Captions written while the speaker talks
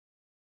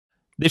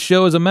This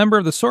show is a member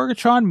of the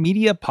Sorgatron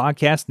Media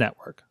Podcast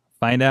Network.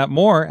 Find out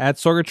more at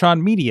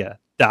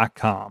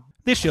sorgatronmedia.com.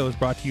 This show is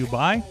brought to you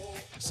by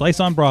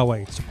Slice on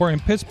Broadway, supporting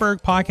Pittsburgh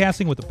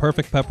podcasting with the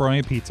perfect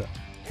pepperoni pizza.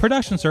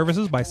 Production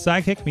services by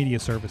Sidekick Media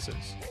Services.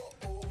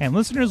 And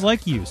listeners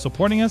like you,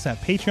 supporting us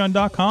at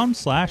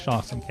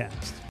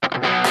patreon.com/AwesomeCast.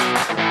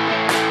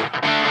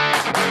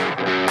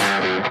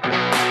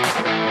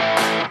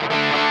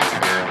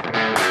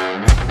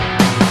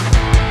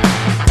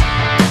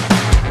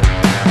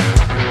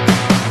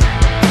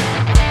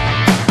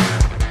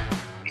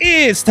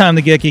 It's time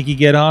to get geeky,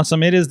 get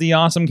awesome. It is the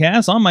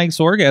AwesomeCast. I'm Mike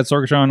Sorg at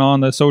Sorgatron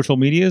on the social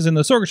medias in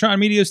the Sorgatron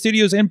Media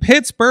Studios in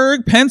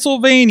Pittsburgh,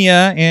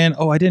 Pennsylvania. And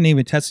I didn't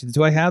even test it.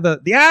 Do I have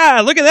look at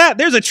that.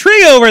 There's a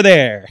tree over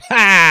there.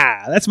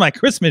 Ha! That's my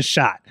Christmas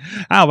shot.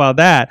 How about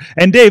that?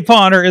 And Dave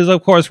Podnar is,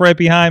 of course, right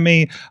behind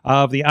me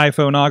of the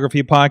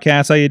iPhoneography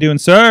podcast. How you doing,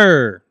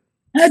 sir?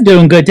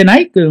 Doing good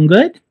tonight. Doing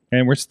good.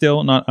 And we're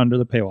still not under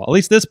the paywall. At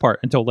least this part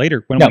until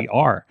later when we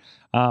are.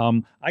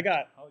 I'm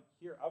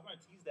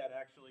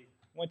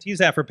going to tease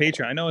that for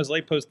Patreon. I know I was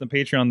late posting the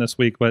Patreon this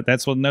week, but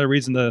that's another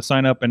reason to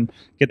sign up and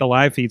get the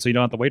live feed so you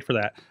don't have to wait for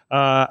that.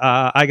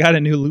 I got a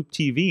new Loop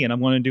TV, and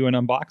I'm going to do an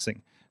unboxing.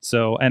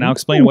 And I'll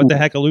explain what the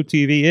heck a Loop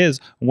TV is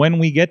when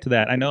we get to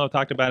that. I know I've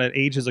talked about it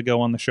ages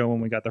ago on the show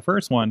when we got the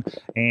first one,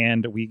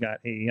 and we got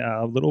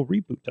a little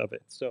reboot of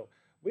it. So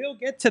we'll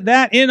get to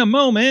that in a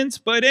moment.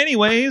 But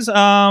anyways,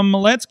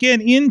 let's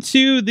get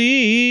into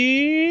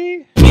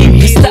the...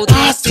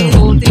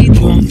 awesome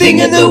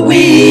thing of the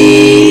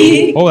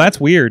week. Oh, that's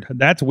weird.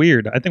 That's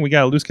weird. I think we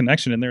got a loose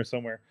connection in there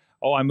somewhere.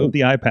 Oh, I moved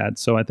the iPad,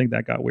 so I think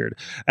that got weird.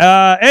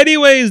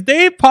 Anyways,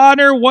 Dave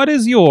Podnar, what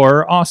is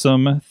your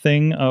awesome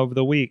thing of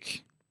the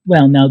week?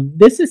 Well, now,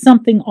 this is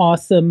something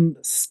awesome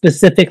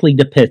specifically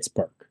to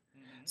Pittsburgh.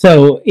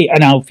 So,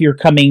 now, if you're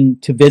coming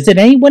to visit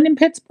anyone in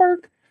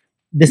Pittsburgh,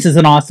 this is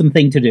an awesome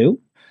thing to do.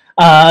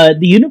 The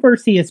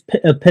University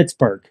of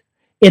Pittsburgh,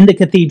 in the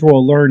Cathedral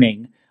of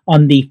Learning,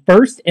 on the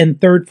first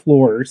and third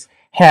floors,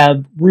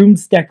 have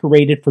rooms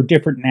decorated for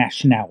different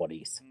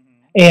nationalities.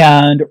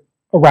 And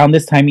around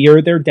this time of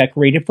year, they're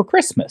decorated for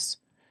Christmas.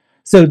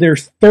 So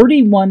there's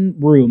 31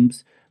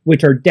 rooms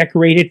which are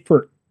decorated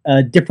for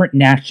different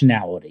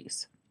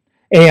nationalities.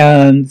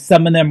 And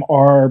some of them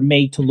are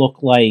made to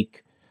look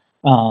like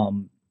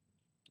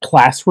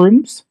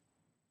classrooms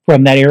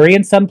from that area.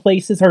 And some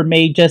places are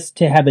made just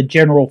to have a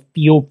general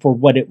feel for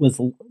what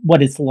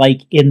it's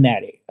like in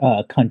that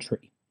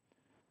country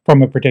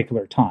from a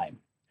particular time.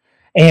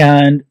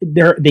 And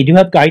they do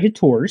have guided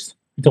tours.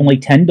 It's only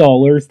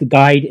 $10. The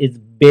guide is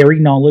very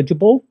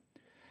knowledgeable.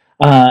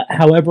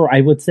 However,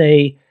 I would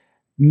say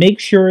make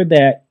sure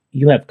that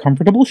you have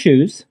comfortable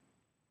shoes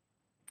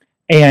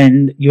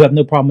and you have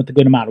no problem with a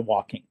good amount of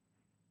walking.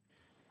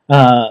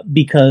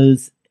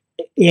 Because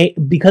of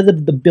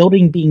the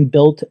building being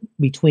built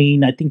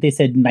between, I think they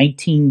said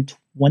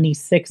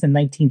 1926 and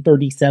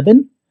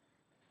 1937,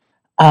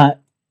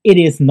 it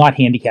is not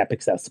handicap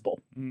accessible.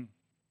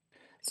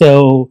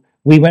 So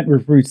we went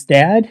with Ruth's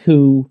dad,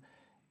 who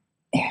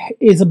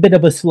is a bit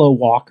of a slow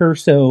walker.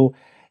 So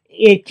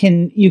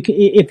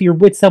if you're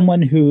with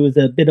someone who is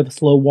a bit of a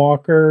slow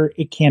walker,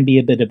 it can be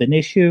a bit of an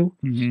issue.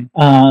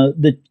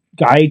 The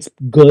guide's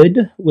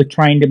good with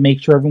trying to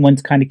make sure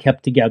everyone's kind of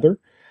kept together.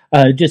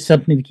 Just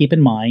something to keep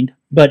in mind.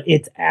 But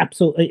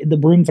the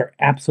rooms are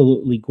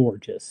absolutely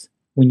gorgeous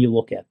when you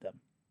look at them.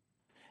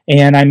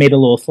 And I made a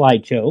little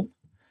slideshow.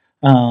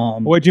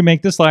 What'd you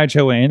make the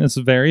slideshow in? It's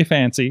very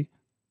fancy.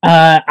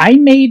 I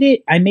made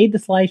the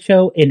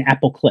slideshow in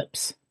Apple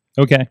Clips.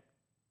 Okay.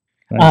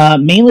 Nice.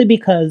 Mainly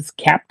because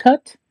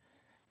CapCut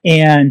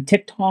and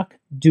TikTok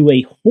do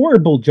a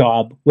horrible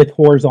job with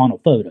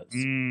horizontal photos.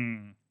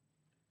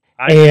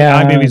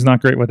 iMovie's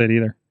not great with it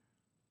either.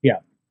 Yeah.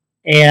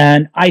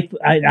 And I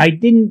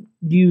didn't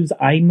use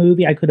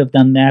iMovie. I could have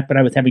done that, but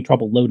I was having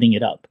trouble loading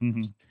it up.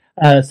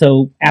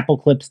 So Apple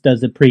Clips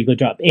does a pretty good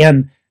job.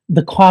 And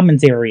the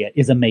Commons area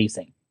is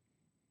amazing.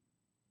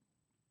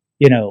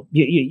 You know,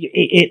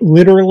 it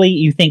literally,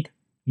 you think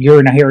you're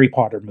in a Harry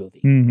Potter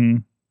movie.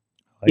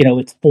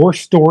 It's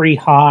 4-story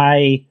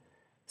high,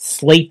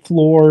 slate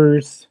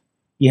floors.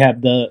 You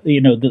have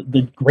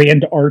the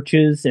grand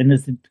arches, and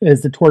as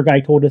the tour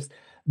guide told us,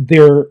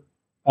 they're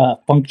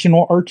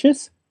functional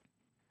arches.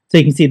 So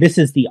you can see this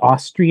is the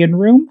Austrian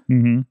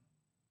room,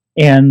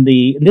 and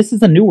this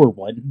is a newer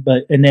one.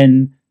 And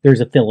then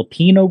there's a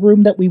Filipino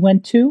room that we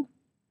went to.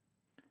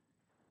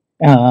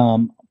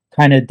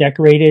 Kind of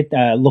decorated,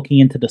 looking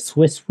into the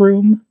Swiss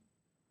room.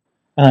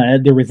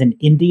 There was an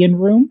Indian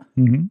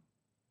room.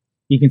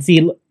 You can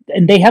see,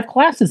 and they have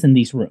classes in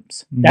these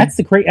rooms. That's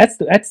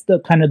the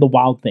kind of the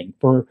wild thing.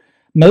 For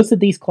most of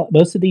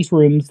these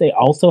rooms, they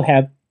also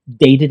have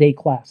day-to-day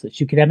classes.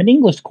 You could have an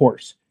English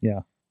course.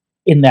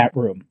 In that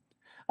room.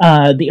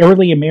 The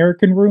early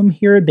American room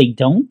here, they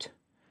don't,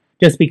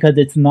 just because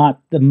it's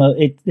not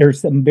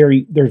there's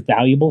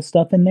valuable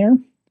stuff in there.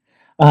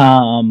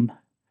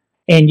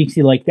 And you can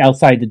see, like,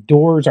 outside the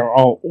doors are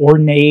all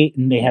ornate,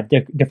 and they have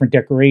different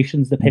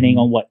decorations depending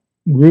on what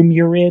room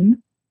you're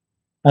in.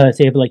 So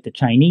you have like the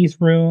Chinese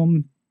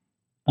room,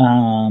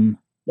 the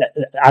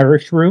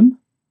Irish room.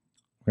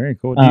 Very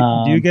cool.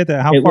 Do you get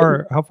that?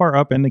 How far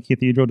up in the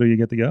cathedral do you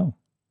get to go?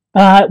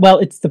 Well,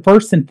 it's the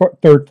first and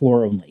third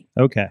floor only.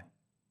 Okay.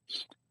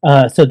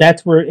 So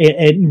that's where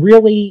and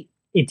really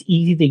it's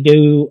easy to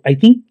do. I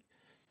think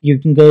you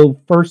can go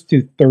first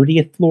to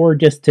 30th floor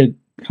just to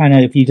kind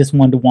of if you just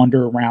want to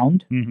wander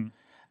around.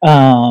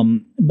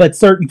 But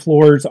certain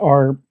floors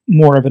are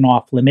more of an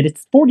off limit.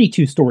 It's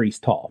 42 stories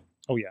tall.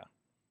 Oh yeah.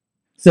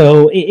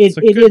 So it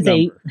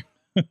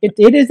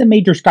is a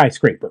major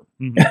skyscraper,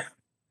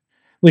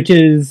 which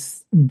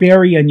is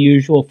very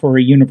unusual for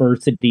a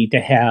university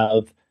to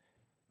have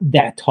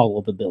that tall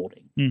of a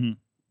building.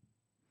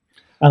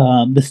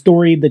 The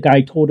story the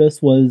guy told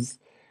us was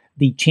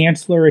the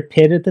chancellor at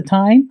Pitt at the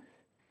time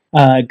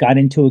got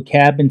into a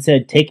cab and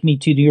said, "Take me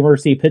to the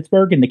University of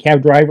Pittsburgh," and the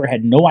cab driver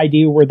had no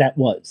idea where that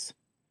was.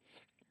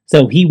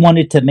 So he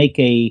wanted to make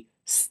a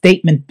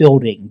statement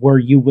building where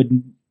you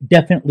would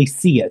definitely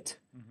see it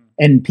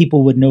and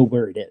people would know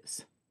where it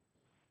is.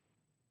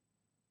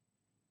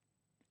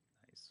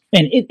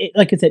 And it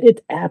like I said,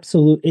 it's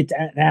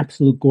an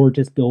absolute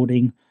gorgeous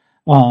building.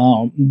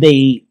 What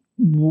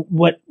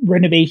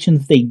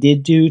renovations they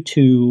did do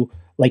to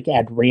like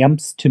add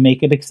ramps to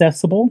make it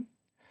accessible,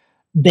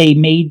 they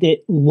made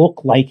it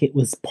look like it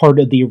was part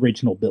of the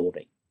original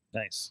building.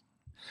 Nice.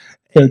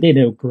 So they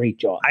did a great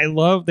job.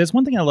 There's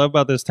one thing I love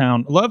about this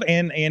town,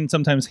 and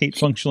sometimes hate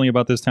functionally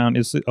about this town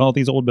is all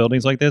these old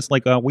buildings like this.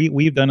 Like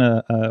we've done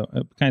a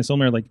kind of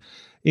similar, like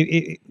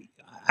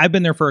I've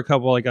been there for a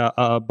couple, like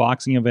a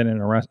boxing event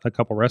and a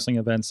couple wrestling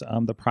events.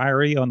 The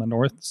Priory on the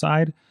north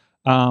side,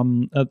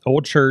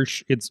 old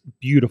church. It's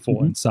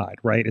beautiful inside,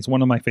 right? It's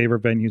one of my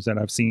favorite venues that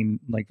I've seen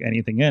like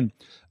anything in.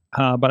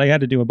 But I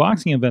had to do a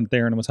boxing event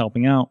there and was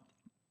helping out.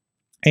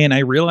 And I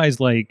realized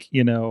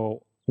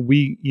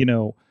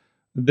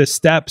the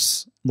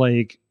steps,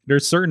 like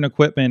there's certain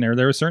equipment or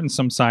there was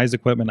some size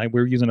equipment.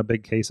 We were using a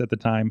big case at the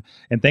time,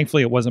 and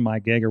thankfully it wasn't my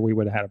gig or we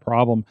would have had a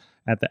problem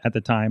at the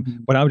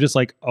time. But I was just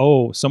like,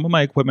 oh, some of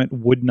my equipment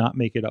would not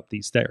make it up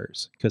these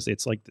stairs because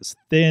it's like this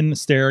thin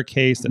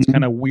staircase that's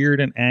kind of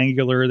weird and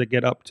angular to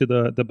get up to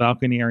the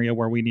balcony area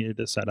where we needed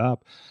to set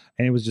up.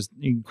 And it was just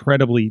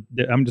incredibly,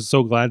 I'm just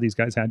so glad these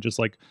guys had just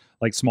like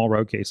small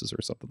road cases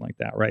or something like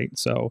that. Right.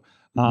 So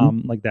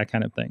like that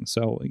kind of thing.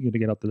 So you had to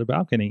get up to the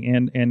balcony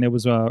and it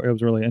was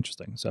really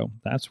interesting. So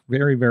that's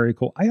very, very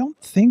cool. I don't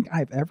think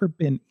I've ever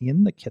been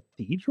in the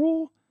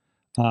cathedral.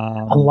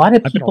 A lot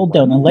of people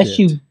don't, unless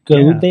you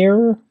go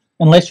there,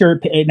 unless you're,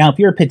 now if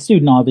you're a Pitt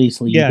student,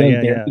 obviously you go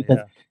there because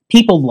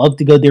people love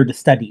to go there to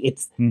study.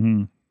 It's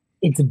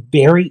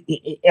very,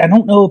 I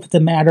don't know if it's a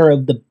matter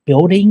of the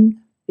building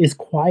is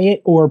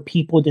quiet or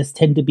people just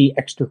tend to be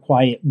extra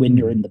quiet when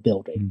you're in the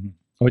building.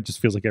 Oh, it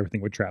just feels like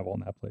everything would travel in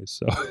that place.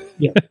 So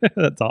yeah,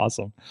 that's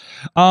awesome.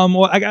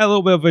 Well, I got a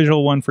little bit of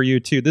visual one for you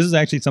too. This is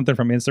actually something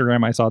from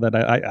Instagram. I saw that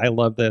I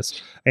love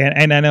this.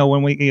 And I know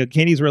when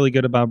Katie's really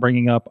good about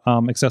bringing up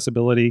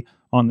accessibility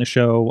on the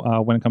show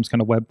when it comes to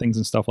kind of web things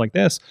and stuff like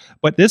this.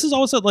 But this is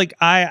also like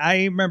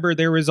I remember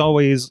there was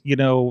always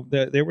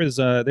there was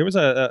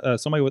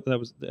somebody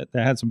that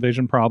had some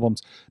vision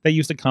problems that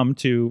used to come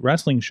to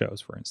wrestling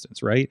shows, for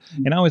instance, right?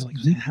 And I was like,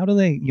 how do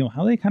they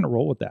kind of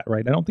roll with that,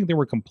 right? I don't think they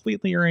were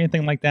completely or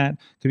anything like that.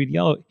 Because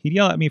he'd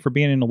yell at me for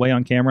being in the way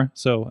on camera,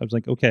 so I was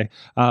like, okay,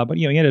 but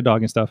he had a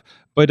dog and stuff.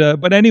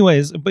 But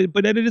anyways,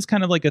 but it is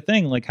kind of like a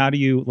thing. Like, how do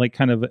you like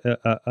kind of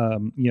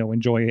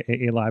enjoy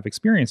a live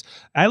experience?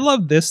 I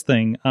love this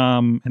thing.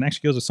 And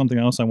actually goes with something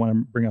else I want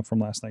to bring up from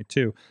last night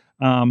too.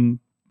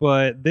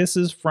 But this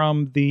is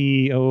from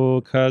the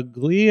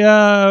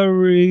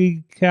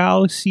Cagliari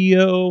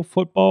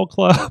Football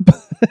Club,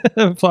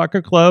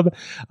 soccer club.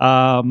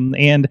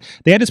 And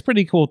they had this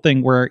pretty cool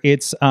thing where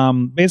it's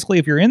basically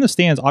if you're in the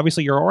stands,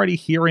 obviously you're already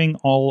hearing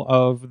all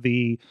of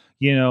the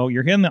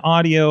you're hearing the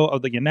audio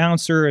of the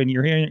announcer and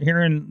you're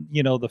hearing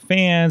the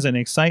fans and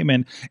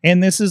excitement.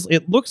 And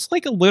it looks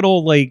like a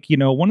little like,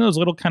 one of those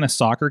little kind of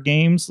soccer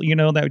games,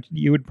 that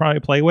you would probably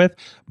play with.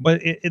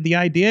 But the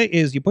idea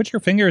is you put your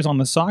fingers on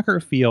the soccer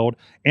field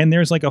and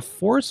there's like a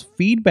force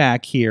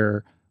feedback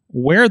here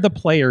where the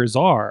players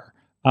are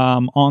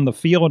on the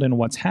field and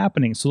what's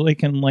happening. So they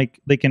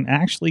can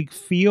actually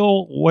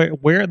feel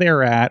where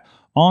they're at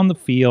on the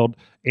field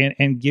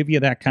and give you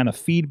that kind of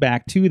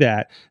feedback to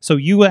that. So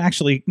you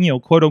actually,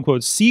 quote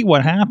unquote, see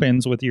what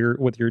happens with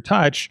your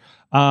touch,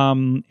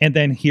 and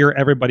then hear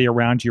everybody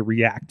around you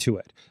react to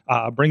it,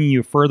 bringing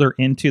you further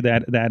into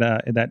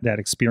that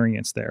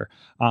experience there.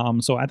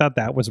 So I thought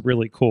that was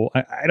really cool.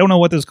 I don't know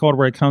what this is called,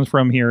 where it comes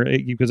from here,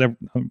 because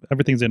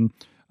everything's in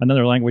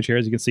another language here,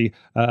 as you can see,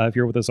 if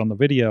you're with us on the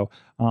video.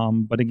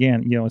 But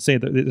again, say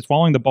that it's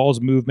following the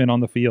ball's movement on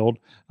the field,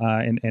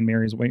 and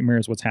mirrors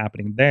what's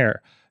happening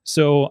there.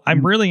 So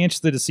I'm really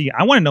interested to see.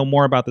 I want to know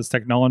more about this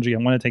technology. I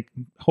want to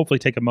hopefully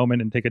take a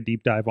moment and take a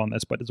deep dive on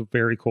this, but it's a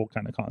very cool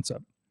kind of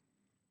concept.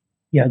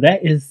 Yeah,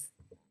 that is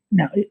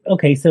now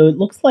okay. So it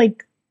looks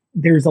like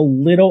there's a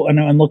little, and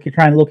I'm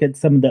trying to look at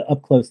some of the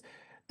up close.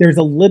 There's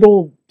a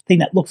little thing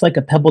that looks like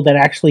a pebble that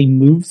actually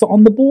moves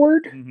on the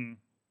board, Mm-hmm.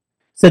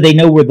 so they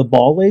know where the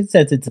ball is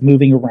as it's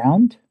moving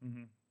around.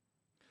 Mm-hmm.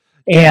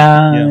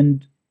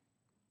 And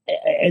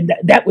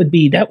that would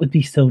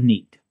be so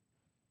neat.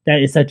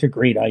 That is such a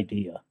great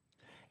idea.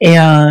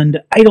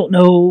 And I don't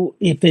know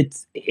if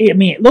it's. I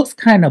mean, it looks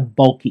kind of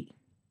bulky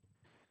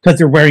because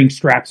they're wearing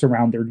straps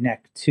around their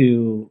neck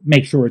to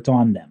make sure it's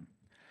on them.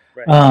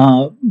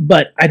 Right.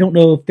 But I don't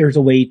know if there's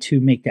a way to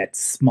make that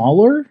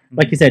smaller. Mm-hmm.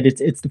 Like I said,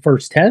 it's the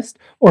first test,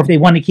 or if they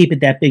want to keep it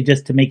that big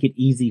just to make it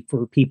easy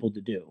for people to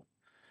do.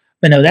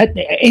 But no, that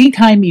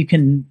anytime you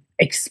can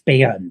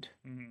expand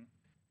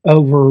Mm-hmm.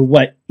 over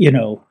what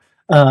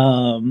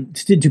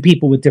to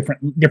people with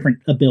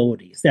different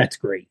abilities, that's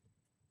great.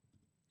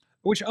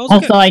 Which also,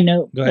 Also, I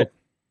know. Go ahead.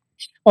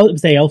 I'll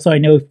say also I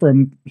know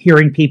from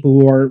hearing people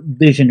who are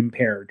vision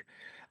impaired,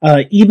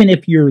 even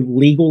if you're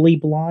legally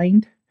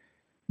blind,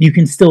 you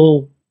can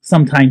still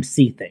sometimes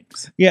see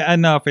things. Yeah,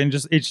 enough, and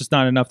it's just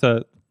not enough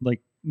to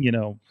like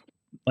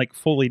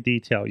fully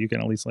detail. You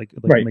can at least like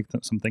Right. make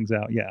some things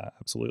out. Yeah,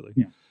 absolutely.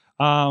 Yeah.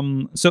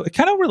 So it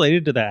kind of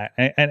related to that,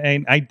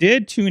 and I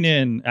did tune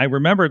in. I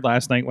remembered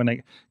last night when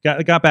I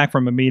got back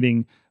from a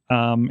meeting,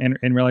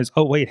 and realized,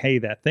 oh wait, hey,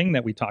 that thing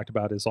that we talked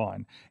about is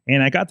on,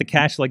 and I got to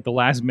catch like the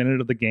last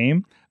minute of the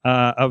game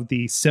of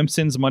the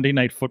Simpsons Monday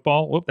Night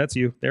Football. Whoop, that's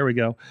you. There we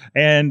go.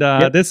 And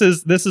Yep. there's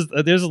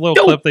a little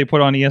clip they put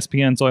on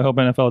ESPN, so I hope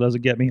NFL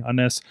doesn't get me on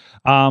this.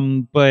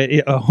 But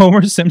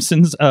Homer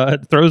Simpson's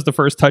throws the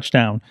first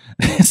touchdown.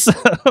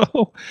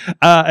 So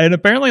and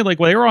apparently like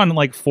they were on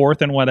like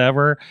 4th and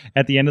whatever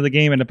at the end of the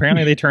game, and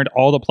apparently they turned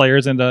all the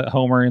players into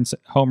Homer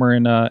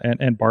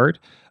and Bart.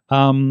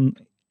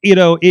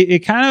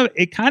 It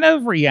kind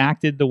of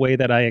reacted the way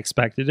that I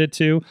expected it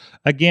to.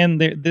 Again,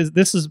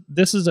 this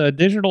is a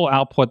digital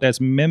output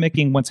that's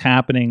mimicking what's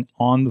happening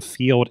on the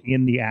field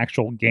in the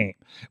actual game,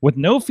 with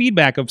no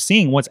feedback of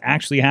seeing what's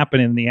actually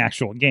happening in the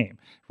actual game.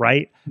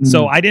 Right. Mm-hmm.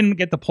 So I didn't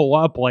get to pull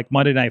up like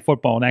Monday Night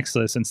Football next to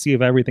this and see if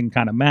everything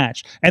kind of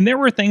matched. And there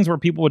were things where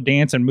people would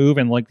dance and move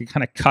and like they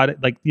kind of cut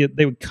it, like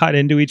they would cut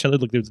into each other.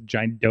 Look, there's a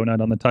giant donut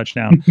on the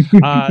touchdown.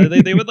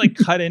 They would like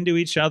cut into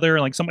each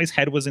other. Like somebody's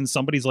head was in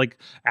somebody's like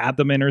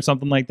abdomen or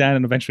something like that.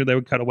 And eventually they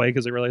would cut away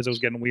because they realized it was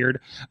getting weird.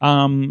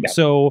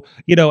 So,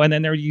 and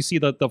then there you see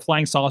the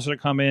flying saucer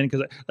come in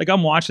because like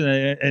I'm watching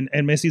it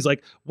and Missy's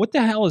like, what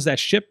the hell is that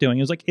ship doing?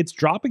 It was like, it's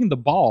dropping the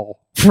ball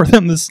for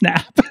them to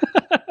snap.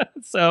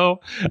 So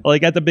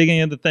like at the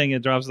beginning of the thing,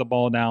 it drops the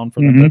ball down for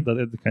them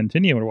to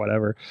continue or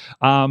whatever.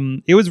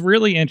 It was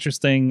really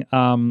interesting.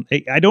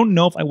 I don't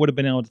know if I would have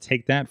been able to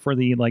take that for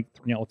the 3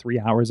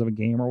 hours of a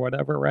game or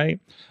whatever.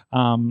 Right.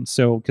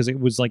 So because it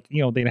was like,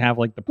 they'd have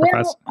like the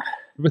professor,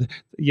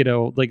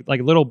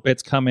 like little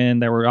bits come in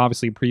that were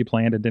obviously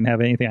pre-planned and didn't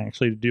have anything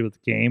actually to do with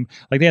the game.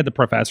 Like they had the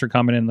professor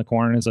coming in the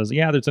corner and says,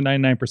 yeah, there's a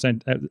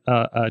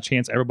 99%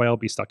 chance everybody will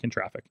be stuck in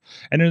traffic.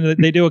 And then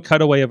they do a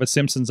cutaway of a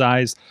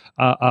Simpsons-ized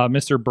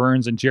Mr.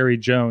 Burns and Jerry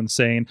Jones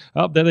saying,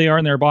 oh, there they are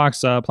in their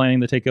box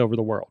planning to take over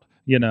the world.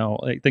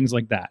 Like things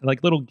like that,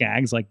 like little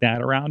gags like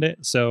that around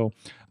it. So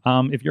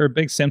if you're a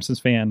big Simpsons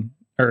fan,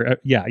 or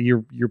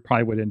you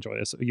probably would enjoy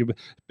this. You're a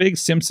big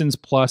Simpsons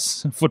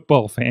Plus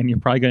football fan, you're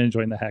probably going to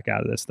enjoy the heck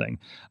out of this thing.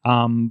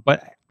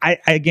 But I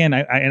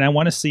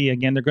want to see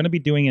again. They're going to be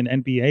doing an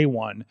NBA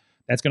one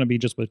that's going to be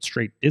just with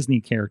straight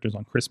Disney characters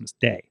on Christmas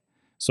Day.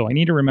 So I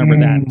need to remember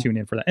that and tune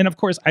in for that. And of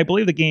course, I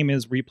believe the game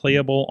is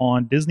replayable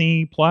on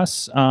Disney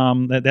Plus.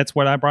 That's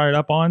what I brought it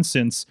up on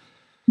since.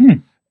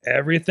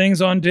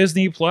 Everything's on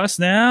Disney Plus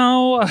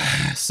now.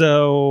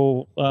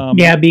 So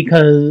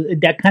because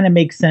that kind of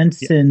makes sense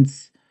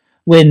since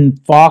when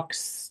Fox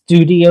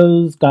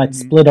Studios got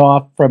split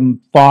off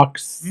from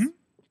Fox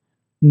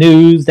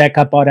News, that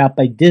got bought out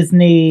by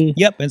Disney.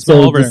 Yep, and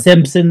so the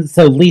Simpsons.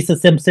 So Lisa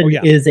Simpson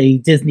is a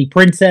Disney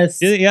princess.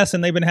 Yes,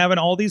 and they've been having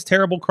all these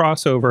terrible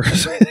crossover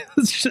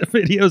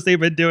videos they've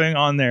been doing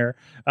on there.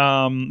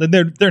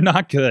 They're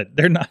not good.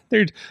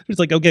 They're just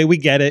like, okay, we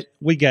get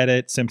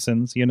it,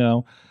 Simpsons.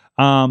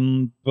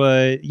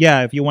 But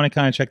yeah, if you want to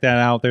kind of check that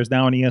out, there's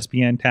now an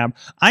ESPN tab.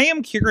 I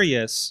am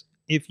curious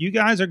if you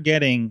guys are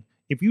getting.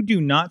 If you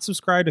do not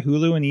subscribe to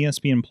Hulu and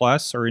ESPN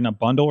Plus or in a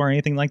bundle or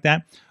anything like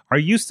that, are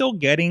you still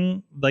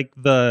getting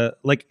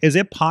is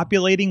it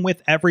populating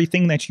with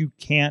everything that you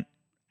can't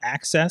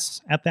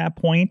access at that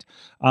point?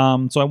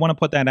 So I want to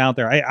put that out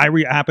there. I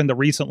happened to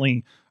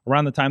recently,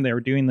 around the time they were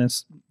doing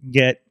this,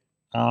 get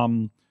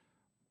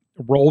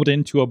rolled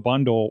into a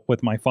bundle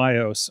with my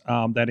Fios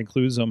that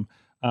includes them.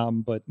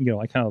 But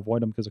I kind of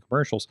avoid them because of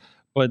commercials.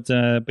 But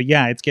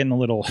yeah, it's getting a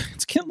little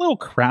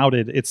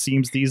crowded. It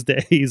seems these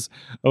days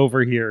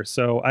over here.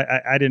 So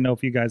I didn't know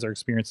if you guys are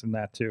experiencing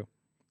that too.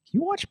 Can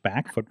you watch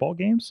back football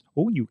games?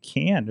 Oh, you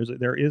can.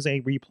 There is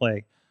a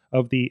replay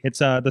of the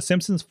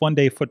Simpsons Fun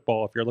Day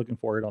Football if you're looking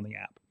for it on the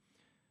app.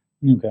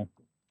 Okay.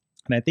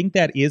 And I think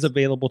that is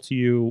available to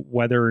you.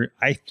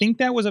 I think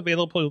that was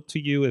available to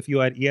you if you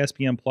had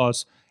ESPN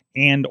Plus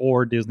and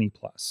or Disney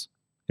Plus.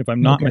 If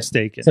I'm not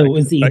mistaken. So it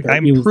was either.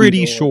 I'm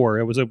pretty sure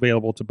it was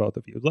available to both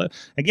of you.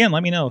 Again,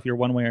 let me know if you're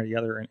one way or the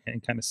other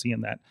and kind of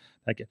seeing that.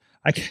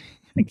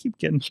 I keep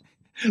getting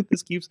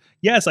this keeps.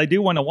 Yes, I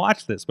do want to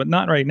watch this, but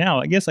not right now.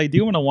 I guess I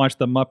do want to watch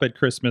the Muppet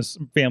Christmas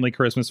Family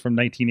Christmas from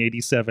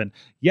 1987.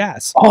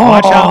 Yes,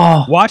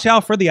 watch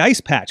out for the ice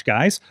patch,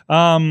 guys.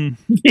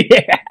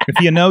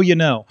 If you know, you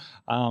know.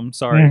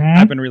 Sorry,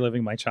 I've been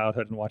reliving my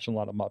childhood and watching a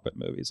lot of Muppet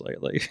movies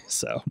lately.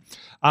 So,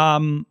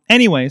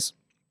 anyways.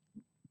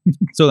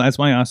 So that's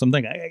my awesome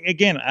thing.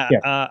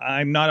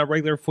 I'm not a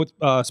regular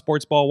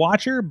sports ball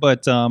watcher,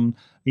 but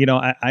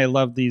I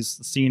love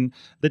seeing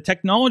the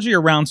technology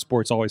around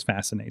sports always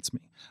fascinates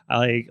me.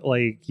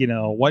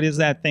 What is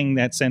that thing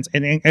that sense,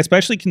 and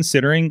especially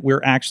considering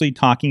we're actually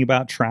talking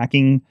about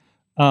tracking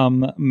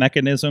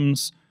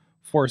mechanisms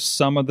for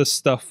some of the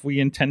stuff we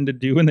intend to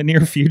do in the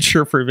near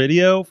future for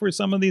video for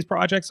some of these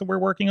projects that we're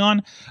working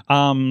on.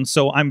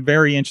 So I'm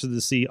very interested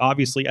to see,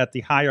 obviously, at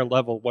the higher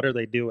level, what are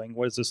they doing?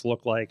 What does this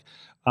look like?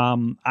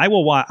 I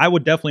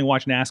would definitely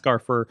watch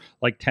NASCAR for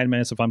like 10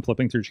 minutes if I'm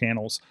flipping through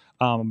channels,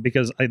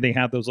 because they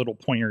have those little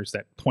pointers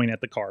that point at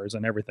the cars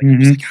and everything. I'm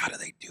just like, how do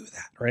they do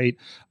that, right?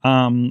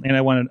 And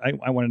I want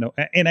to know,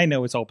 and I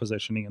know it's all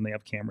positioning, and they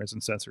have cameras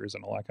and sensors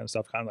and all that kind of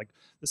stuff, kind of like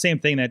the same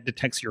thing that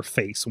detects your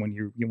face when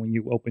you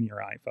open your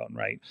iPhone,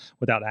 right,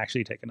 without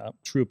actually taking a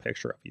true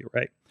picture of you,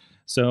 right?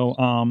 So,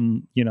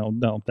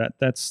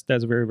 that's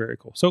very, very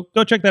cool. So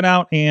go check that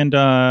out, and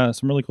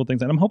some really cool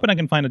things. And I'm hoping I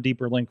can find a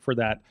deeper link for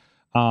that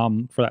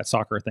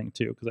soccer thing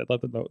too, because I'd love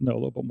to know a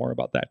little bit more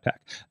about that tech.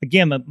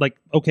 Again,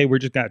 okay, we're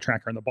just got a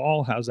tracker on the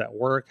ball. How's that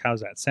work?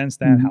 How's that sense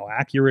that? How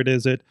accurate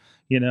is it?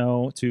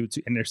 And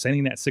they're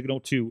sending that signal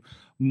to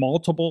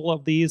multiple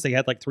of these. They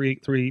had like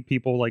three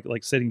people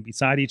like sitting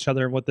beside each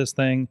other with this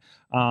thing.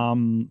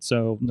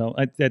 So no,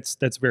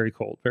 that's very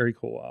cool. Very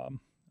cool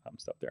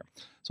stuff there.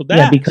 So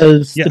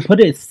to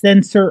put a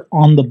sensor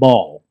on the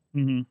ball,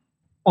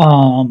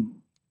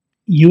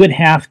 you would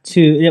have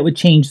to, it would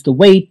change the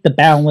weight, the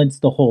balance,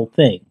 the whole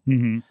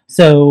thing.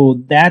 So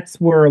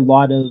that's where a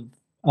lot of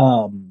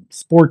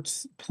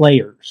sports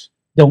players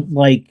don't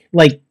like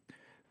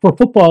for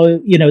football,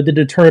 to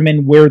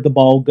determine where the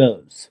ball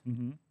goes.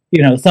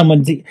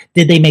 Did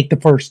they make the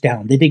first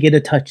down? Did they get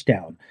a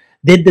touchdown?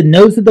 Did the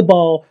nose of the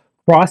ball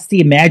cross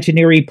the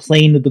imaginary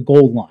plane of the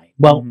goal line?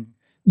 Well,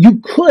 you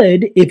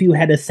could, if you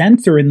had a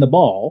sensor in the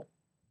ball,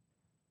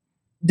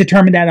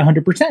 determine that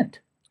 100%.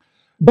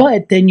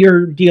 But then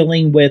you're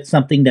dealing with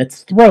something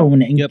that's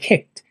thrown and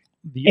kicked.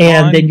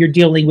 Then you're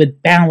dealing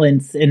with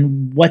balance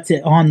and what's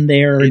it on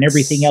there and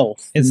everything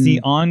else. It's the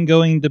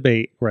ongoing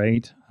debate,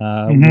 right?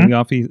 We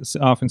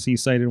often see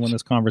cited when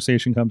this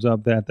conversation comes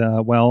up that,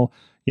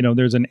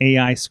 there's an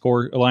AI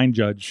score line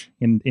judge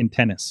in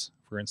tennis,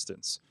 for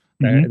instance,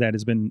 that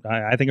has been,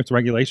 I think it's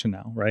regulation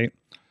now, right?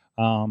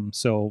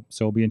 So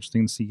it'll be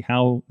interesting to see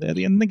how the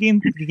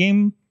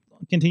game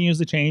continues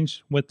to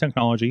change with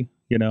technology,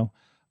 so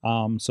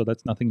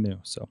that's nothing new.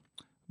 So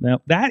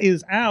now that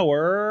is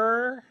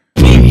our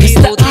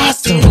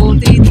awesome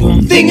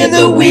thing of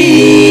the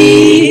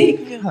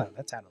week.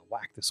 That's out of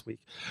whack this week.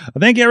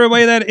 Thank you,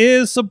 everybody that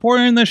is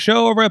supporting the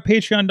show over at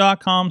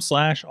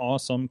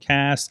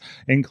patreon.com/awesomecast,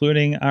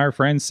 including our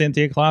friends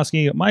Cynthia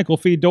Klosky, Michael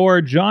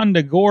Fedor, John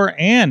DeGore,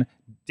 and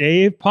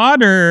Dave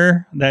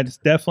Podnar. That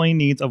definitely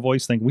needs a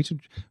voice thing. We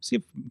should see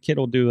if Kid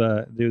will do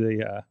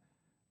the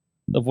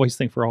voice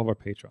thing for all of our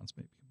patrons,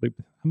 maybe.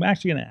 I'm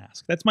actually going to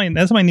ask. That's my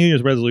New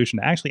Year's resolution,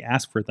 to actually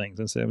ask for things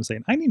instead of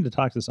saying I need to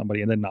talk to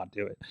somebody and then not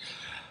do it.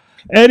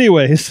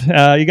 Anyways,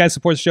 you guys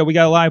support the show. We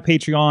got a live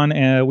Patreon,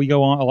 and we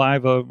go on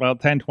live about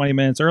 10-20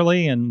 minutes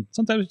early, and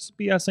sometimes it's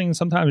BSing,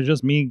 sometimes it's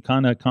just me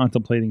kind of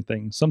contemplating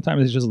things.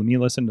 Sometimes it's just me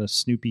listening to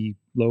Snoopy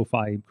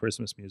lo-fi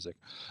Christmas music.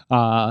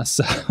 And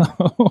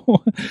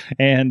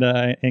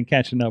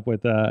catching up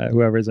with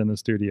whoever's in the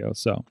studio.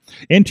 So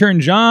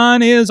intern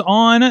John is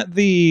on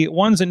the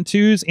ones and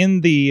twos in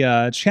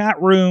the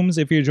chat rooms.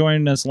 If you're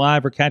joining us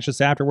live or catch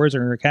us afterwards,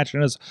 or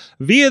catching us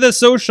via the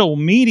social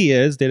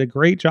medias, did a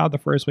great job the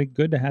first week.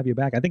 Good to have you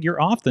back. I think you're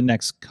off the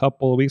next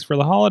couple of weeks for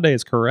the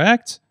holidays,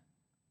 correct?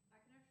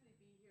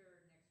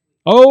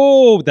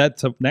 Oh,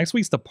 next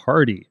week's the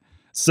party.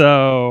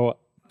 So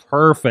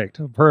perfect.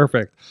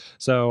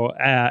 So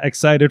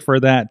excited for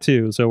that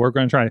too. So we're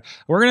going to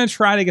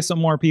try to get some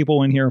more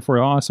people in here for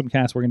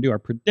AwesomeCast. We're going to do our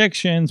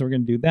predictions. We're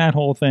going to do that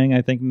whole thing,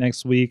 I think,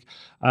 next week.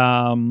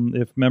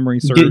 If memory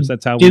serves,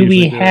 that's how we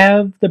usually do it. Do we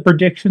have the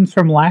predictions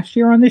from last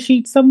year on the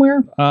sheet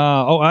somewhere?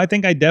 I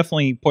think I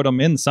definitely put them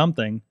in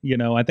something.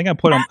 I think I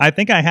put them. I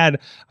think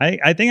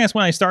that's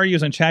when I started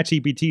using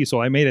ChatGPT,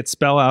 so I made it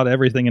spell out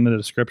everything in the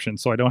description,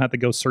 so I don't have to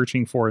go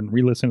searching for it and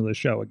re-listen to the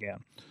show again.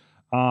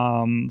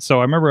 So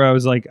I remember I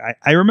was like,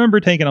 I remember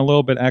taking a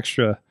little bit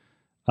extra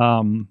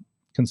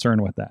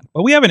concern with that,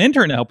 but we have an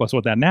intern to help us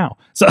with that now.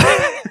 So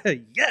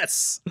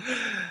yes.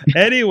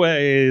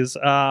 Anyways,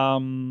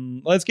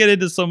 let's get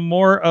into some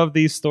more of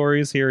these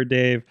stories here,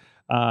 Dave.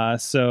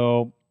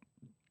 So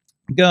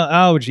go.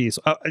 Oh, geez.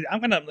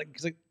 I'm gonna.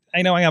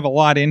 I know I have a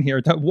lot in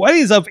here. What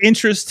is of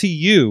interest to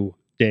you,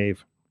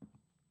 Dave?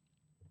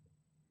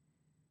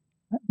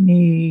 Let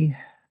me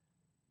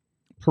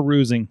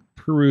perusing.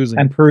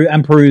 I'm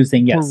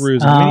perusing. Yes.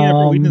 Perusing.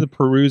 We need the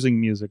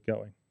perusing music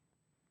going.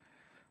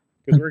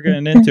 because we're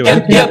getting into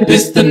it. Yep,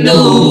 it's the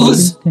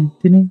news.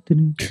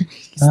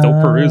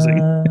 Still perusing.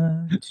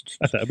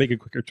 I thought I'd make a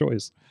quicker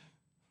choice.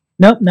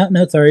 No,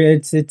 sorry,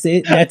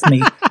 that's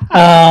me.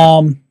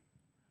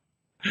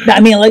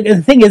 I mean, like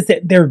the thing is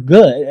that they're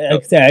good.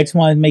 Like I said, I just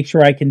want to make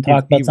sure I can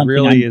talk about something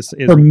really I'm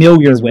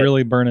familiar with.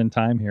 Really burning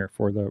time here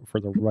for the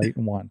right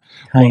one.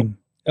 Time.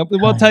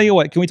 Well, tell you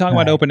what. Can we talk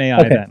about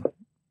OpenAI then?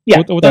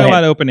 Yeah, we'll talk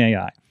about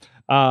OpenAI.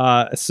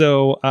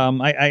 So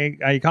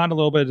I got a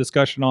little bit of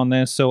discussion on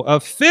this. So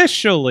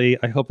officially,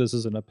 I hope this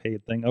isn't a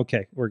paid thing.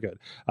 Okay, we're good.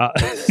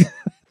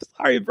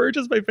 Sorry, Verge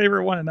is my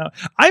favorite one. Now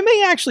I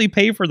may actually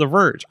pay for the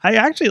Verge. I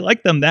actually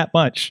like them that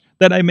much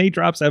that I may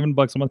drop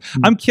 $7 a month.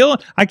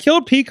 I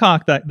killed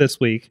Peacock this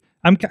week.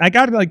 I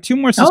got like 2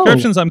 more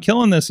subscriptions. I'm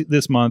killing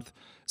this month.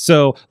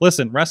 So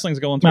listen, wrestling's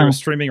going through a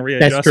streaming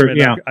readjustment. True,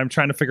 yeah. I'm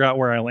trying to figure out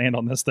where I land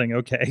on this thing.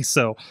 Okay,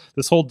 so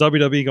this whole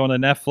WWE going to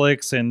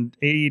Netflix and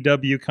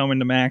AEW coming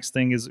to Max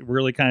thing is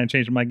really kind of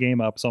changing my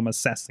game up. So I'm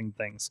assessing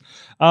things.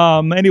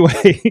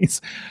 Anyways,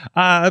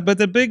 but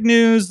the big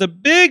news,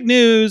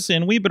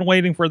 and we've been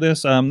waiting for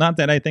this. Not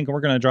that I think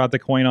we're going to drop the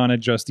coin on it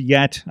just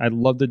yet. I'd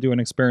love to do an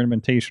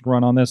experimentation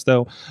run on this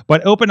though.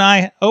 But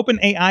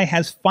OpenAI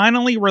has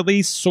finally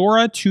released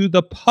Sora to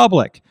the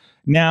public.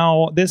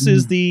 Now, this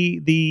is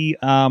the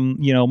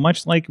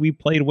much like we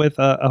played with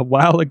a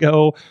while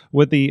ago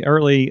with the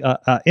early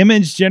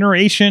image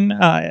generation,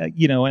 and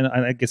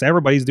I guess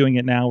everybody's doing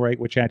it now, right,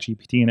 with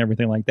ChatGPT and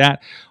everything like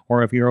that,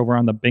 or if you're over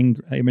on the Bing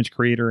image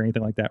creator or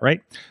anything like that,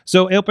 right?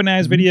 So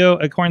OpenAI's video,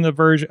 according to The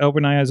Verge,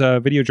 OpenAI's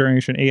video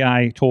generation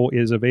AI tool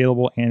is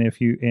available, and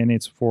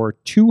it's for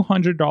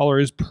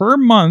 $200 per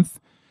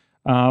month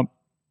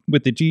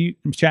with the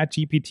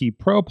ChatGPT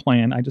Pro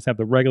plan. I just have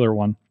the regular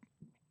one.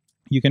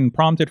 You can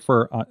prompt it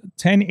for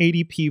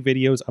 1080p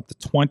videos up to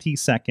 20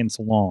 seconds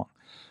long.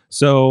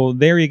 So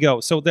there you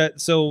go.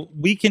 So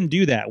we can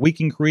do that. We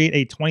can create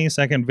a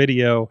 20-second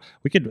video.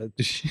 We could,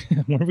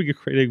 what if we could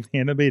create an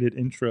animated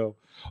intro?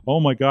 Oh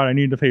my God, I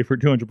need to pay for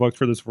 $200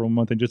 for this for a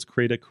month and just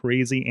create a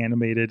crazy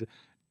animated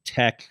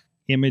tech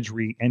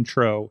imagery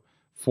intro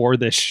for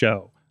this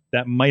show.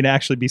 That might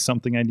actually be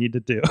something I need to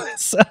do.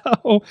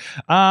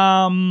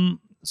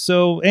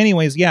 So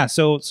anyways, yeah,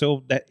 so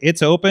that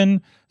it's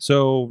open.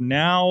 So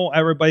now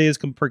everybody is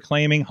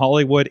proclaiming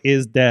Hollywood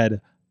is dead.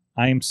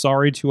 I am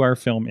sorry to our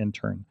film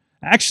intern.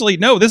 Actually,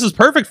 no, this is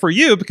perfect for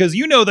you because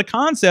you know the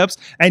concepts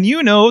and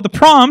you know the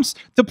prompts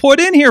to put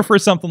in here for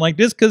something like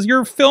this because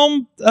you're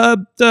film,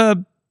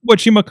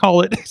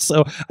 whatchamacallit.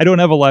 So I don't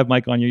have a live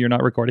mic on you. You're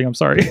not recording. I'm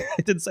sorry.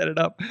 I didn't set it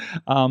up.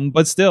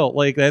 But still,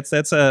 like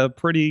that's a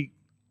pretty,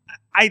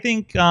 I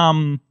think,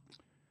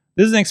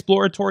 this is an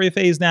exploratory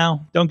phase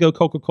now. Don't go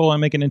Coca-Cola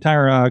and make an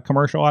entire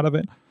commercial out of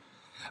it.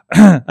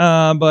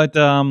 But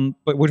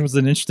which was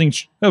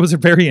it was a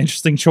very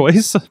interesting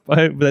choice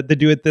but to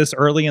do it this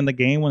early in the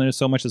game when there's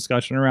so much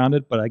discussion around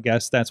it. But I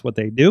guess that's what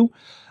they do.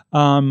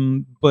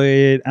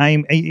 But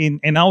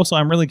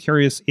I'm really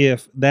curious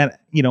if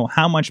that,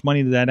 how much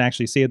money did that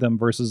actually save them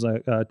versus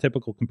a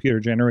typical computer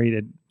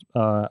generated,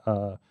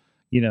 polar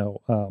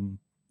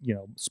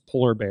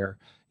bear.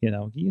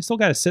 You still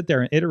got to sit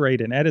there and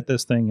iterate and edit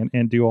this thing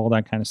and do all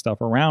that kind of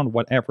stuff around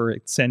whatever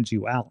it sends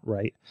you out,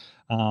 right?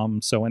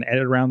 And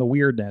edit around the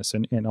weirdness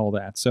and all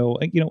that. So,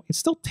 it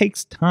still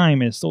takes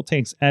time and it still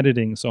takes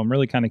editing. So I'm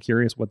really kind of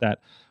curious what that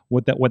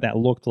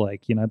looked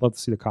like. I'd love to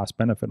see the cost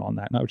benefit on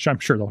that, which I'm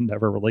sure they'll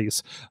never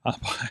release,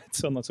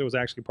 unless it was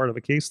actually part of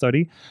a case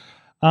study.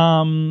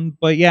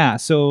 But yeah,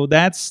 so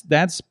that's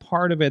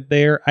part of it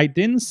there. I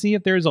didn't see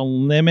if there's a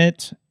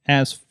limit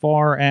as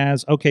far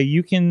as, okay,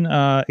 you can,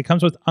 it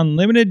comes with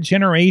unlimited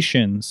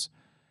generations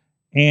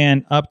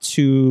and up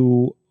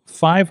to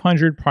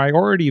 500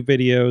 priority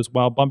videos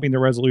while bumping the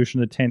resolution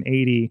to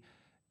 1080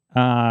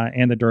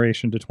 and the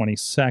duration to 20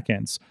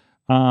 seconds.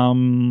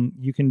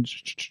 You can,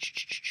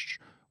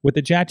 with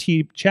the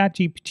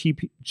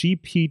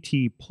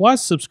GPT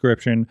Plus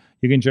subscription,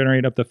 you can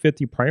generate up to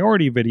 50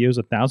 priority videos,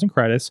 1,000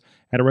 credits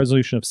at a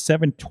resolution of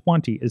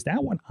 720. Is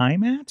that what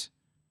I'm at?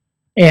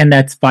 And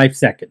that's 5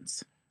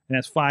 seconds. And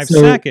that's 5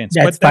 seconds.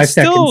 But that's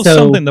still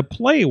something to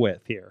play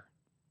with here.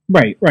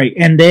 Right.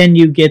 And then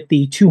you get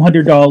the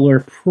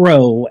 $200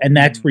 Pro, and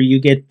that's where you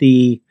get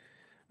the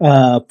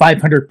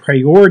 500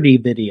 priority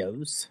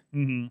videos.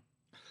 Mm-hmm.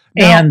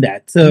 And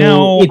that.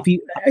 So if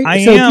you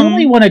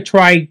only want to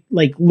try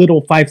like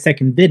little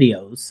 5-second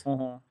videos,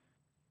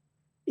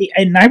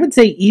 and I would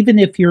say even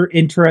if you're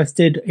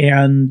interested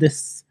in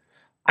this,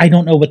 I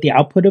don't know what the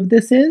output of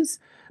this is,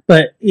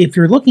 but if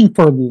you're looking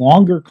for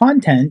longer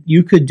content,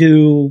 you could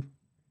do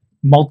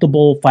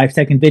multiple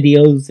 5-second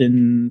videos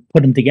and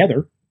put them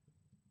together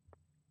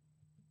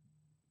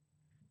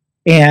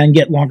and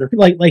get longer.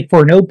 Like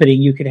for an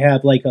opening, you could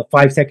have like a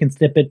 5-second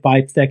snippet,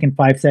 5 second,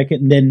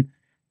 and then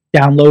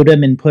download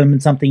them and put them in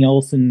something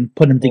else and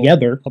put them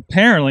together.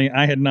 Apparently,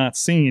 I had not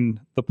seen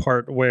the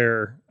part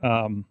where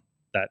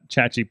that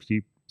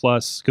ChatGPT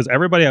Plus, because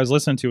everybody I was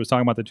listening to was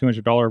talking about the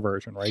 $200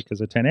 version, right?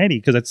 Because of 1080,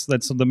 because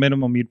that's the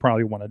minimum you'd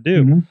probably want to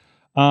do.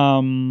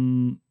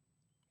 Mm-hmm.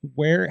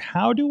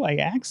 how do I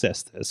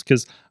access this?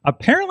 Because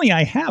apparently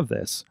I have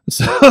this.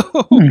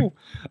 So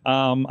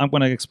I'm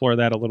going to explore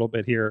that a little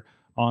bit here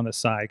on the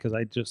side, because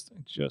I just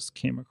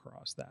came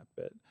across that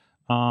bit.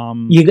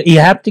 You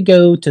have to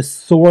go to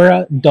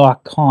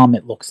Sora.com,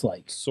 it looks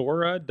like.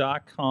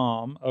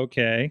 Sora.com,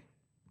 okay.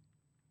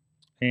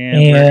 And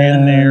we're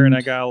in there, and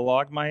I gotta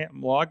log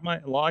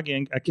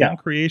in. Account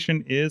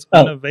creation is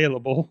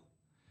unavailable.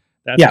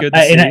 That's good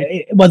to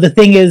see. Well, the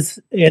thing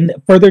is,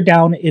 further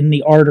down in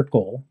the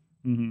article,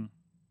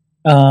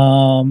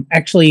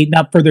 actually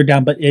not further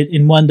down, but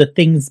in one of the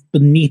things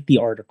beneath the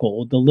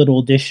article, the little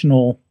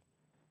additional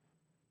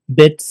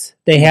bits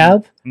they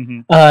have,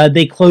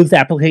 they closed the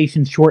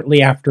application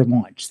shortly after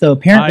launch. So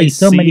apparently,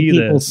 so many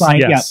people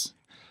signed up.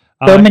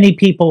 So many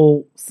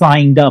people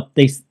signed up.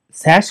 They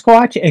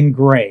Sasquatch and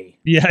Gray.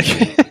 Yeah.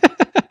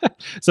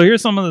 So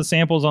here's some of the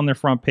samples on their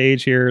front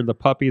page here. The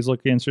puppies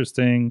look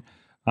interesting.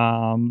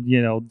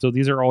 So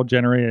these are all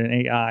generated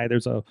in AI.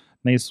 There's a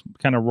nice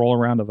kind of roll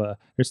around of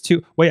there's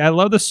two. Wait, I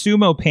love the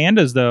sumo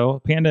pandas though.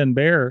 Panda and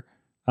bear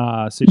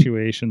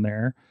situation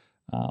there.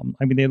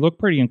 I mean, they look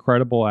pretty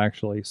incredible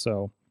actually.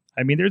 So,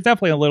 I mean, there's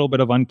definitely a little bit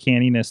of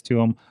uncanniness to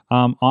them.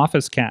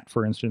 Office cat,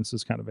 for instance,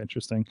 is kind of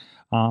interesting.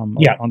 On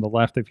the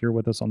left, if you're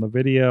with us on the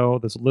video,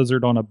 this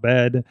lizard on a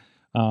bed.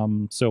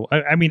 So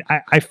I mean,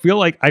 I feel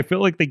like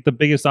the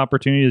biggest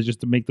opportunity is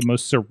just to make the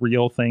most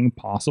surreal thing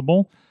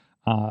possible.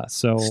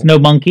 So snow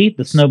monkey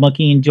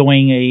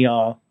enjoying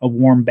a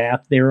warm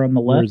bath there on the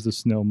left. Where's the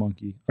snow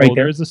monkey? Right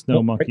there's the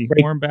snow monkey.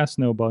 Right. Warm bath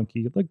snow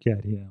monkey. Look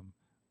at him.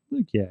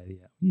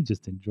 He's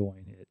just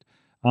enjoying it.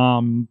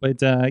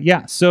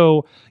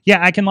 So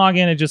I can log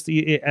in and just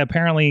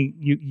apparently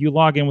you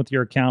log in with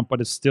your account,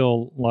 but it's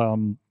still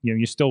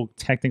you still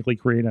technically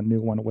create a new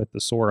one with the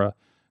Sora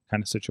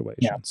kind of situation.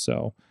 Yeah.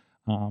 So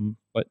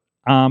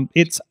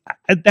it's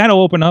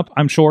that'll open up,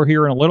 I'm sure,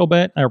 here in a little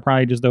bit. They're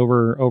probably just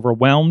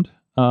overwhelmed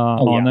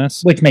on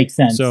this, which makes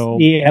sense. So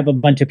you have a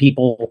bunch of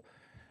people,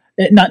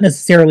 not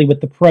necessarily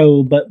with the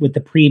Pro, but with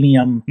the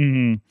premium.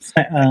 And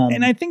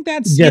I think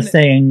that's just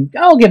saying,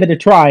 I'll give it a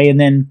try, and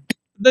then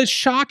the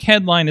shock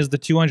headline is the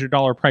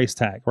 $200 price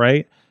tag,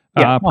 right?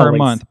 Yeah, per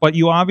month. But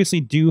you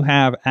obviously do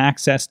have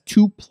access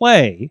to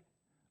play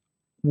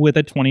with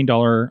a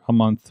 $20 a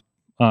month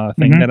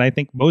thing that I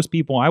think most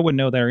people I would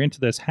know that are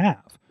into this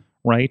have,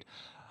 right?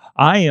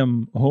 I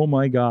am, oh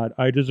my God,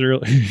 I just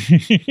really...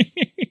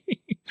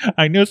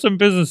 I know some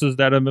businesses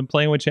that have been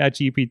playing with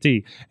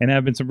ChatGPT and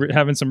have been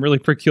having some really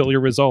peculiar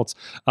results.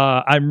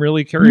 I'm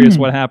really curious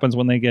what happens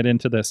when they get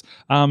into this.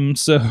 But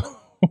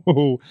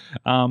we're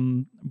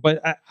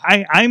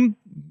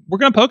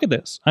gonna poke at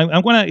this.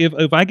 I'm gonna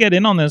if I get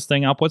in on this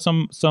thing, I'll put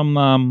some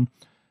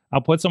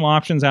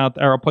options out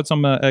there. I'll put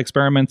some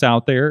experiments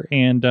out there,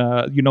 and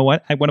you know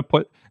what? I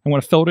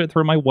want to filter it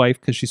through my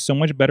wife because she's so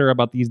much better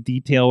about these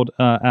detailed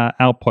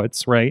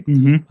outputs, right?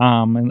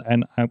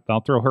 And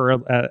I'll throw her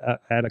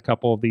at a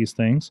couple of these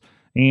things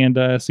and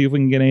see if we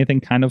can get anything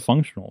kind of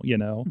functional,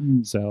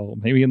 So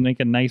maybe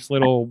make a nice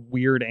little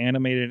weird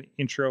animated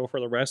intro for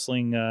the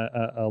wrestling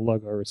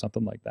logo or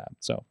something like that.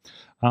 So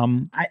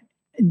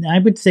I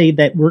would say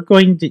that we're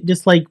going to,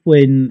 just like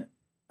when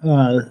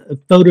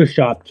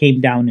Photoshop came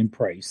down in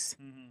price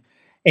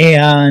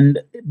and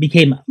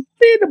became a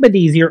little bit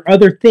easier,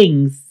 other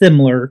things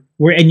similar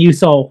and you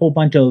saw a whole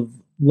bunch of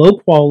low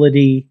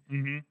quality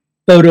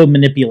photo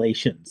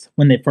manipulations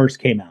when they first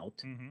came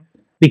out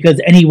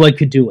because anyone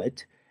could do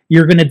it.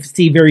 You're going to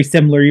see very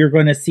similar. You're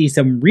going to see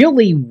some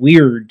really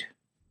weird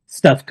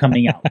stuff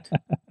coming out.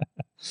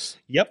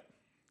 Yep.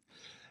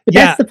 But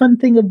that's the fun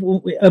thing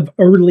of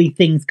early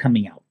things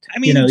coming out. I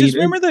mean, just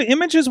remember the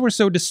images were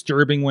so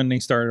disturbing when they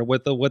started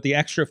with the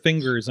extra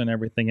fingers and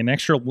everything and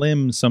extra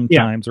limbs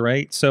sometimes,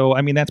 right? So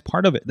I mean, that's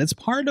part of it. That's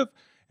part of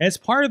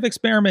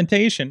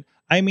experimentation.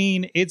 I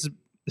mean, it's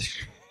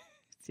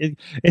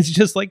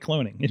just like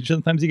cloning. It's just,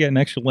 sometimes you get an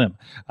extra limb.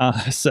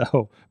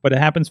 But it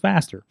happens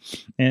faster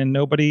and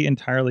nobody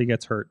entirely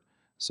gets hurt.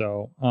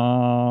 So,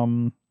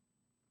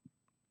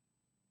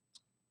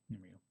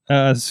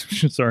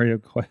 sorry,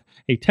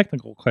 a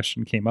technical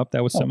question came up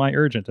that was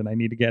semi-urgent, and I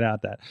need to get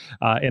at that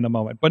in a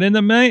moment. But in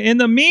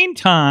the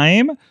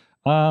meantime,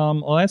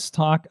 let's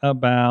talk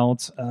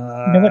about. You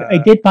know what? I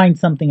did find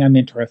something I'm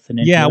interested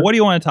in. Yeah, what do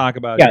you want to talk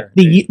about? Yeah,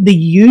 here?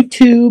 the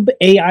YouTube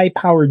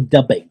AI-powered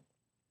dubbing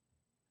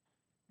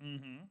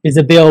is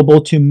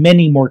available to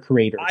many more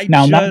creators.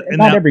 Not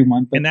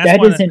everyone, but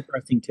that is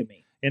interesting to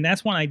me. And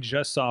that's one I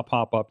just saw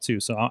pop up too.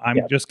 So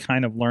I'm just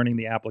kind of learning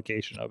the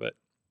application of it.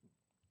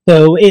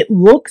 So it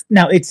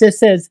just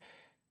says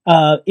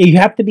you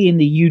have to be in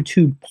the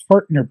YouTube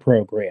partner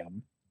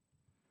program.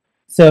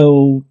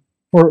 So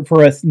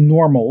for us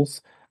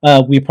normals,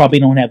 we probably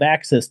don't have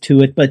access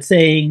to it, but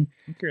saying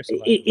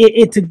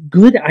it's a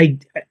good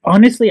idea.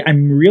 Honestly,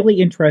 I'm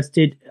really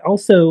interested.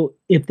 Also,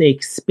 if they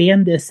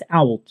expand this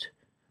out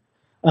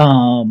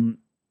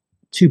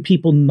to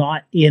people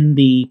not in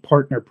the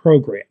partner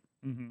program,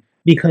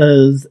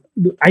 because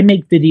I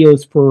make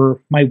videos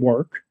for my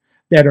work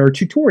that are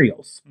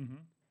tutorials.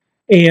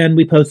 And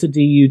we post it to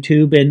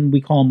YouTube, and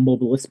we call them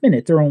Mobilist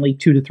Minutes. They're only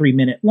 2 to 3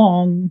 minute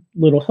long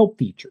little help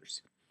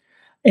features.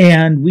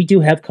 And we do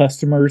have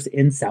customers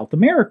in South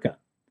America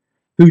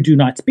who do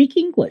not speak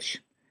English.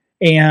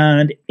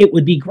 And it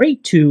would be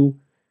great to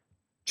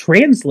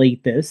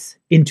translate this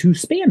into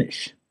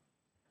Spanish.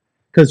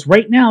 Because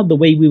right now, the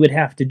way we would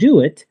have to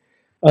do it,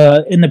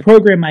 in the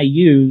program I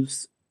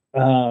use,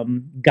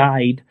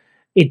 Guide,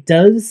 it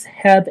does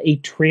have a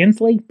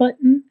translate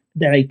button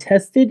that I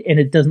tested, and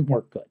it doesn't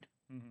work good.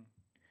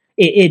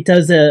 It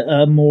does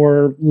a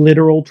more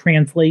literal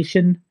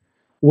translation,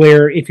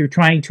 where if you're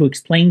trying to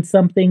explain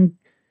something,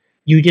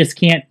 you just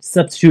can't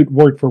substitute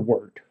word for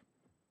word.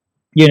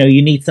 You know,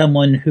 you need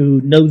someone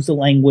who knows the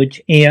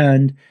language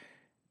and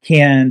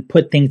can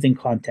put things in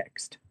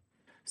context.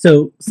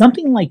 So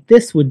something like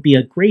this would be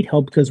a great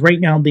help, because right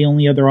now the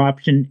only other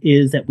option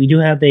is that I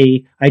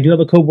do have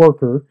a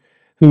coworker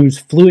who's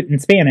fluent in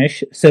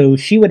Spanish, so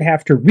she would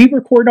have to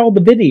re-record all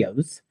the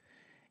videos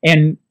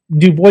and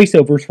do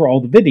voiceovers for all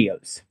the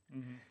videos,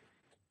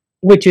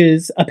 which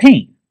is a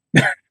pain.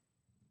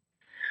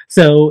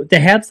 So to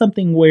have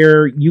something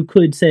where you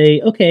could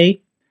say,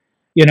 okay,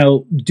 you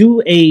know,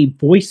 do a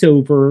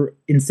voiceover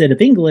instead of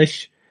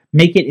English,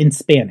 make it in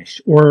Spanish,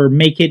 or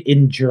make it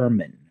in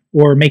German,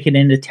 or make it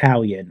in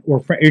Italian,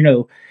 or, you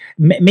know,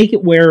 make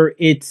it where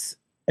it's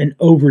an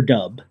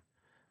overdub.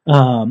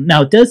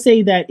 Now, it does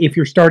say that if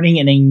you're starting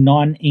in a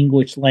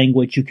non-English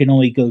language, you can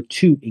only go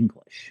to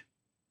English.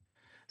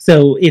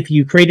 So if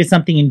you created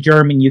something in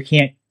German, you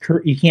can't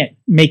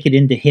make it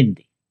into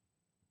Hindi.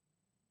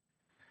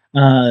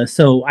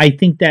 So I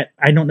think that,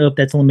 I don't know if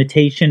that's a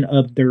limitation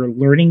of their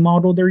learning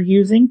model they're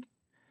using,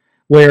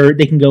 where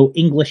they can go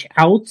English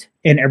out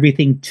and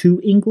everything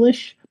to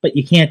English, but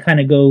you can't kind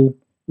of go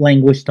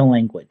language to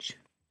language.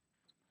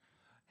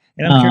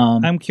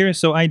 And I'm curious.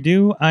 So I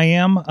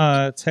am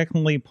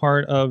technically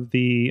part of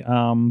the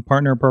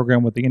partner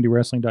program with the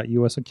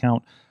IndieWrestling.us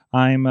account.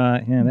 And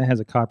that has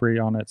a copyright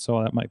on it,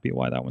 so that might be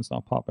why that one's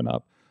not popping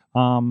up.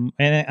 And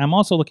I'm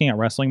also looking at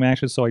wrestling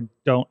matches, so I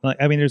don't.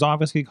 I mean, there's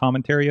obviously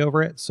commentary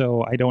over it,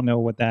 so I don't know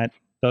what that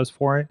does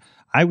for it.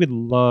 I would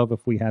love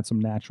if we had some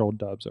natural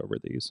dubs over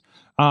these.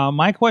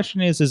 My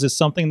question is this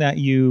something that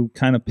you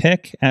kind of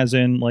pick, as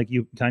in like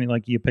you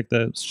pick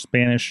the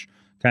Spanish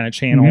kind of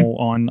channel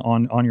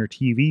on your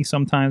TV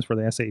sometimes for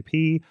the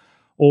SAP,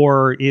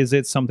 or is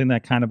it something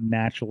that kind of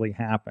naturally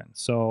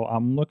happens? So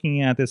I'm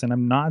looking at this and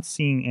I'm not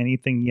seeing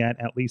anything yet,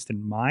 at least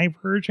in my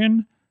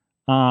version.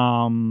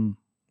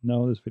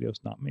 No, this video is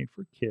not made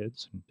for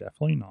kids.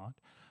 Definitely not.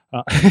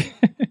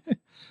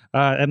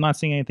 I'm not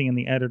seeing anything in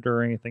the editor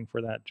or anything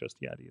for that just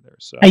yet either.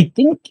 So I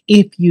think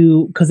if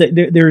you, because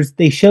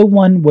they show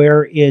one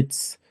where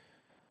it's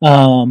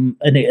an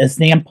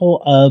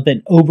example of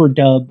an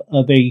overdub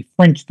of a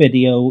French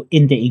video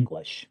into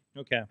English.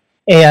 Okay.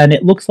 And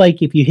it looks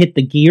like if you hit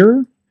the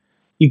gear,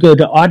 you go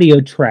to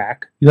audio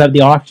track, you have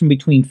the option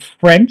between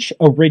French,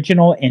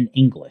 original, and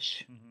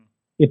English.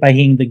 If I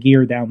hang the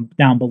gear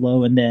down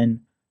below, and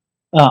then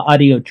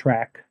audio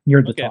track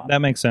near the top.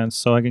 That makes sense.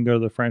 So I can go to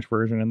the French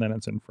version, and then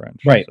it's in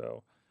French. Right.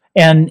 So.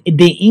 And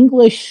the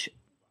English,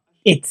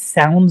 it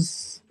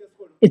sounds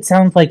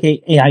like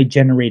a AI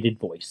generated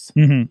voice.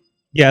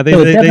 Yeah,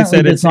 they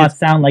said it does not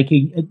sound like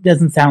it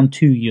doesn't sound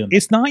too human.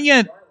 It's not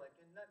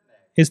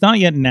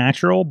yet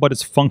natural, but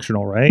it's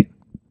functional, right?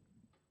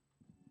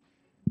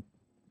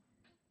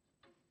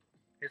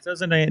 It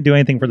doesn't do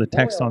anything for the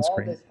text on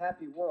screen. All this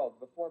happy world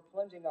before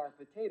plunging our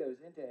potatoes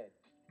into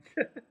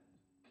it.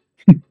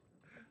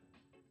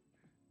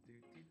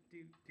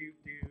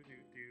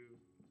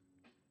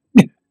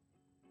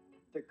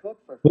 To cook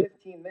for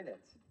 15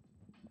 minutes.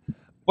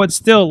 But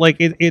still, like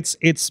it's.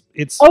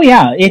 Oh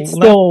yeah, it's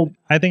still.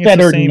 I think it's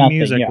better the same than nothing,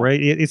 music, yeah. right?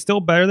 It's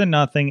still better than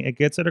nothing. It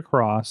gets it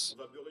across.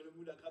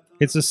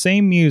 It's the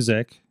same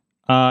music,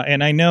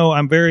 and I know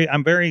I'm very.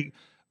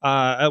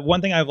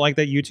 One thing I've liked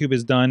that YouTube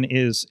has done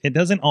is it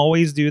doesn't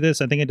always do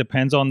this. I think it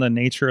depends on the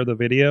nature of the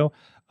video.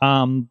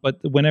 But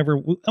whenever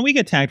we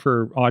get tagged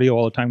for audio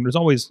all the time, there's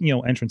always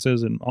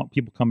entrances and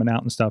people coming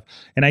out and stuff.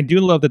 And I do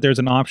love that there's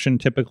an option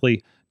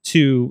typically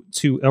to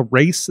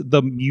erase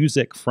the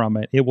music from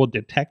it. It will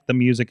detect the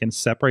music and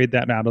separate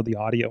that out of the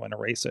audio and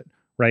erase it.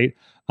 Right.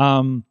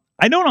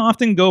 I don't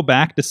often go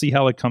back to see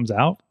how it comes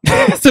out,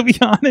 to be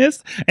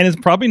honest. And it's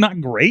probably not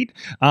great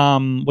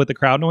with the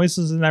crowd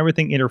noises and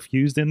everything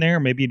interfused in there.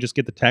 Maybe you just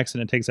get the text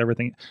and it takes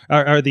everything,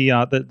 or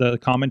the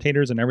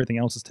commentators and everything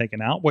else is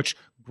taken out, which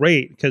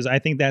great, because I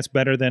think that's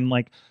better than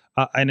like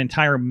an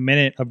entire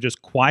minute of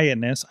just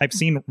quietness. I've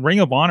seen Ring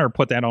of Honor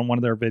put that on one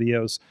of their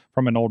videos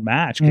from an old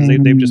match because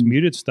they've just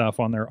muted stuff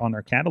on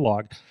their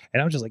catalog.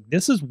 And I was just like,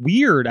 this is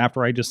weird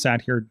after I just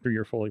sat here through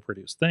your fully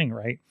produced thing,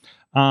 right?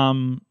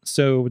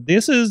 So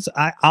this is,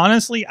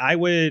 I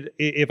would,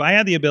 if I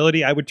had the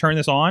ability, I would turn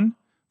this on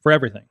for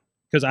everything.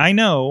 Because I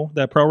know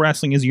that pro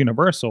wrestling is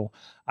universal.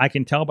 I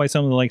can tell by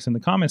some of the likes in the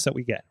comments that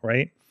we get,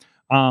 right?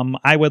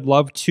 I would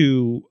love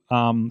to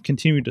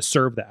continue to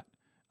serve that.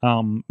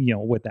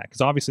 With that,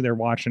 because obviously they're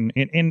watching,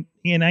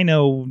 and I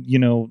know,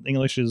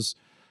 English is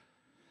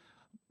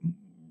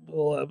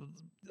a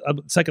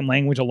second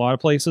language a lot of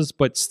places,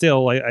 but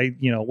still, I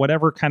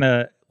whatever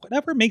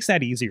makes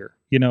that easier,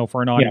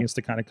 for an audience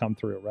to kind of come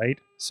through, right?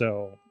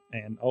 So,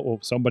 and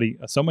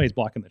somebody's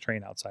blocking the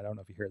train outside. I don't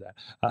know if you hear that.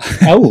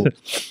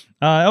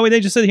 They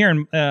just sit here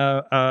and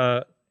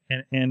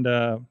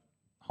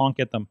honk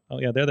at them. Oh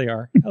yeah, there they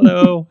are.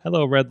 Hello,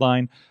 hello, red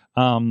line.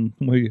 I'll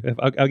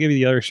give you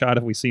the other shot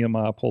if we see them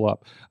pull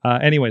up.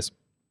 Anyways.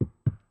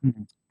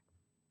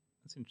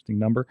 That's an interesting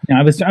number. Now,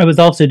 I was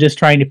also just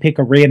trying to pick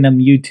a random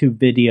YouTube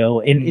video,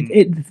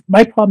 and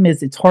my problem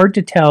is it's hard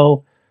to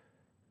tell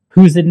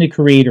who's in the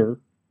creator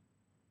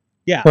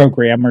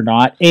program or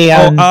not.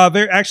 And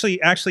they're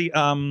actually,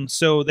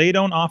 so they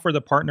don't offer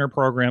the partner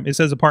program. It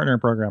says a partner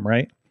program,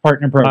 right?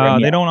 Partner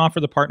program. They don't offer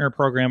the partner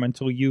program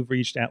until you've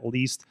reached at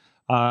least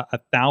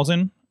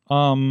 1,000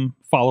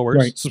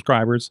 followers,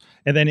 subscribers,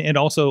 and then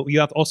you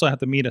have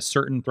to meet a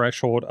certain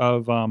threshold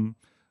of watch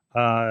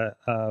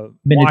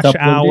uploaded.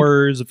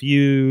 hours,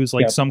 views,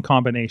 like some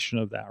combination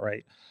of that,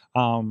 right?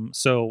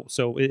 So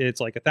it's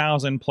like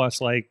 1,000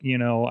 plus, like,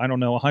 I don't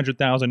know,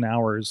 100,000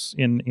 hours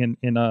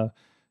in a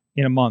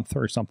month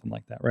or something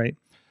like that, right?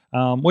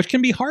 Which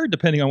can be hard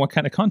depending on what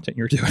kind of content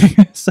you're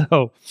doing.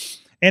 So,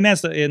 and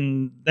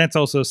that's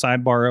also a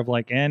sidebar of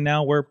like, and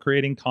now we're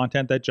creating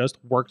content that just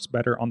works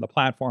better on the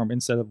platform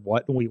instead of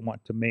what we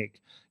want to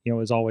make.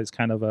 Is always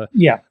kind of a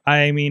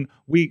I mean,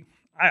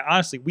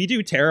 honestly, we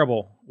do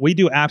terrible. We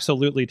do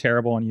absolutely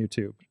terrible on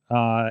YouTube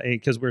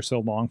because we're so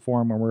long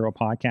form and we're a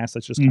podcast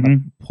that's just kind of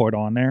put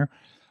on there.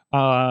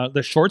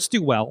 The shorts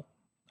do well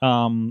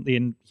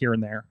in here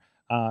and there,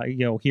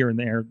 here and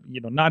there,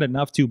 not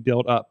enough to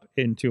build up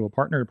into a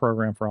partner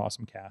program for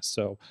AwesomeCast.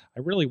 So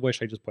I really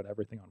wish I just put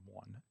everything on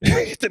one,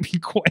 to be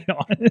quite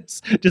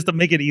honest, just to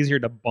make it easier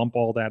to bump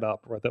all that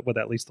up with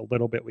at least a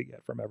little bit we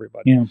get from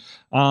everybody. Yeah.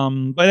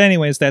 But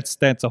anyways,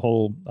 that's a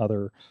whole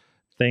other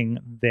thing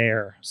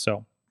there.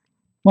 So.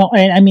 Well,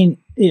 and I mean,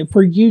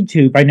 for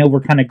YouTube, I know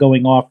we're kind of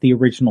going off the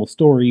original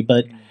story,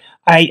 but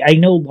I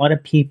know a lot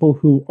of people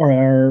who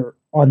are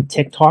on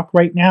TikTok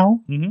right now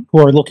who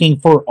are looking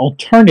for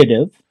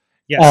alternative.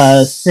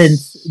 Yes.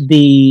 Since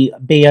the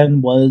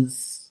ban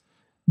was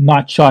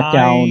not shot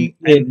down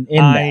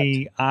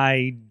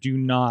I do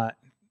not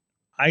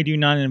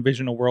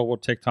envision a world where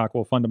TikTok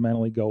will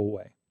fundamentally go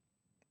away.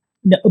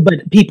 No,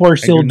 but people are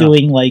still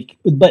doing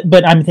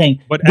but I'm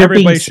saying they're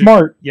being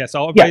smart. Yes,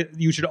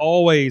 you should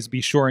always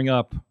be shoring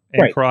up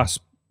and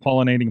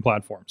cross-pollinating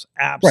platforms.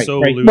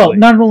 Absolutely. Right. Well,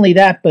 not only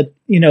that, but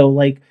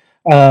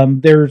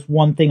there's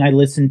one thing I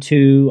listened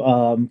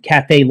to,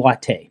 Cafe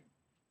Latte.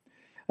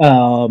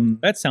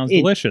 That sounds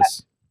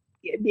delicious.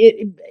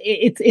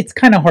 It's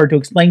kind of hard to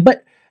explain,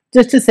 but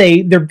just to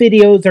say, their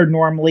videos are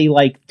normally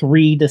like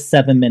 3 to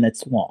 7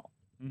 minutes long,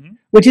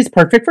 which is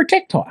perfect for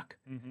TikTok.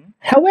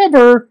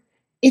 However,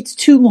 it's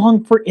too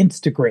long for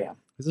Instagram.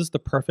 Is this the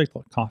perfect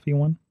coffee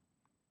one?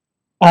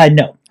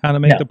 No. How to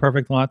make the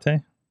perfect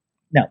latte?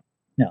 No.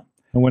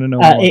 I want to know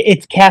more.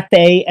 It's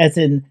cafe as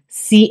in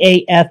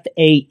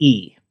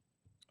CAFAE.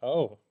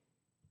 Oh.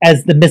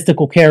 As the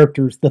mystical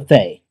characters, the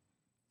Fae.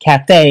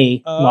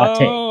 Cafe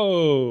latte.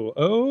 Oh,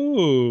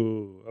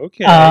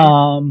 okay.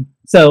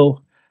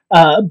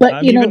 But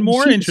I'm even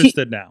more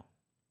interested now.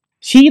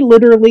 She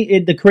literally,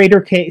 the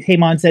creator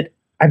came on and said,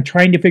 I'm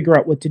trying to figure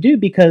out what to do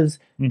because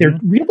they're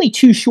really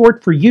too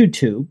short for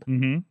YouTube.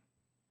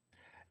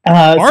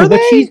 What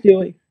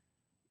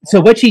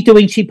she's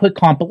doing, she put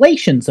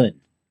compilations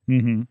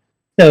in.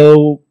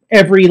 So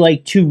every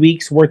like 2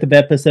 weeks worth of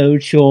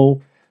episodes,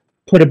 she'll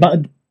put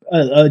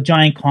a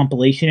giant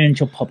compilation and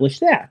she'll publish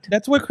that.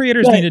 That's what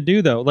creators need to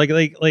do, though. Like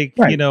I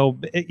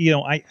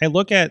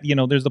look at,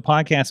 there's the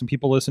podcast and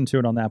people listen to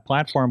it on that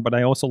platform, but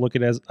I also look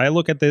at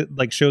the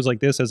like shows like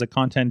this as a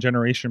content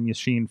generation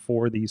machine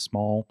for these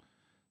small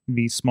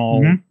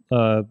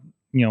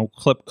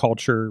clip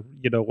culture,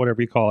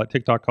 whatever you call it,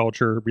 TikTok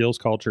culture, Reels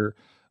culture,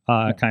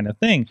 kind of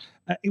thing.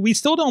 We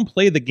still don't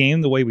play the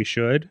game the way we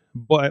should,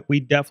 but we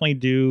definitely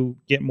do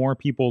get more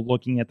people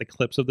looking at the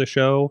clips of the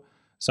show,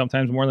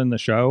 sometimes more than the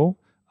show.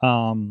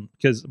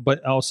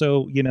 But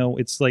also,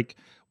 it's like,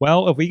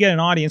 well, if we get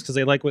an audience because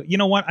they like what,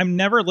 I'm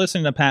never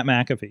listening to Pat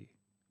McAfee,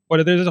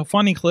 but if there's a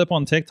funny clip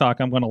on TikTok,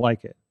 I'm going to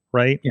like it.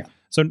 Right. Yeah.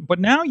 So, but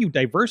now you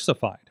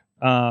diversified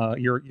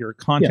your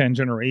content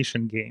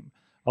generation game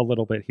a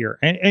little bit here,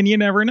 and you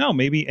never know,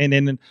 maybe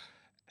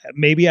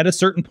at a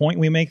certain point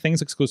we make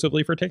things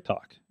exclusively for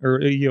TikTok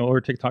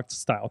or TikTok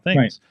style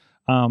things.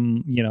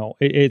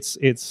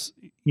 It's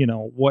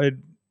what,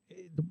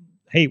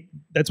 hey,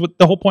 that's what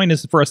the whole point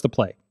is for us to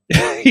play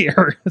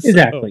here.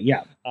 Exactly.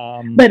 Yeah.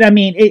 But I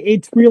mean,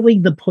 it's really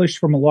the push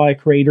from a lot of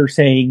creators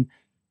saying,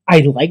 I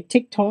like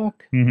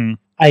TikTok.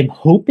 I'm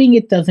hoping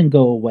it doesn't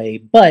go away,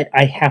 but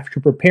I have to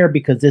prepare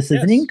because this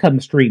is an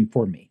income stream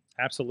for me.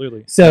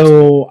 Absolutely.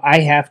 So I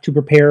have to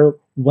prepare.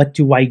 What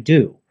do I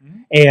do?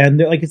 And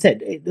like I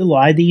said, a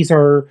lot of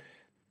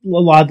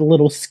the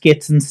little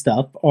skits and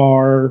stuff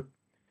are,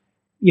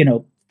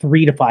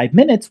 3 to 5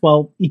 minutes.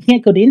 Well, you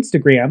can't go to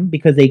Instagram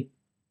because they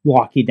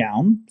lock you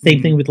down.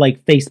 Same thing with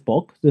like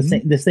Facebook.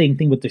 The same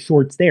thing with the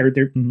shorts there.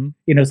 They're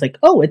it's like,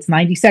 oh, it's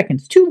 90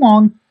 seconds, too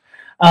long.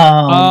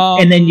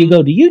 And then you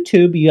go to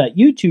YouTube, you got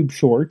YouTube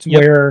Shorts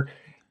where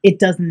it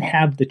doesn't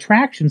have the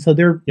traction. So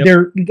they're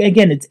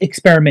again, it's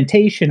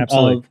experimentation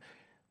of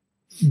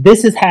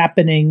this is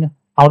happening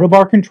out of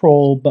our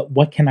control, but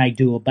what can I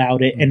do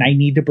about it? And I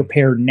need to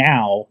prepare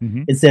now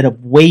instead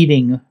of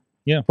waiting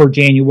for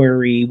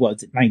January,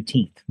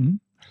 19th.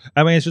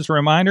 I mean, it's just a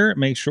reminder,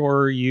 make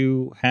sure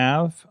you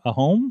have a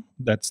home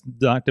that's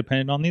not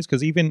dependent on these.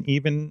 Because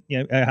even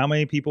how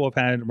many people have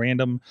had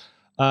random,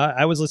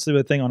 I was listening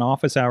to a thing on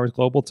Office Hours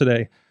Global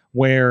today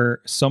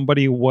where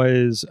somebody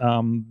was,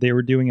 they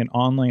were doing an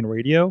online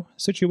radio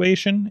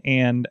situation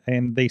and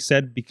they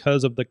said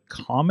because of the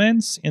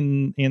comments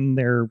in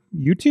their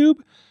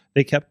YouTube,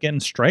 they kept getting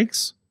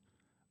strikes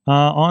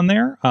on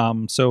there.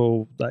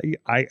 So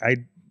I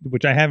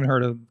which I haven't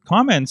heard of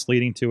comments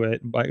leading to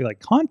it, but like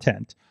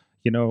content.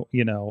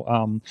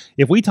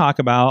 If we talk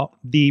about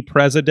the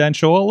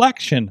presidential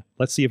election,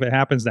 let's see if it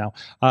happens now.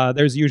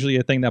 There's usually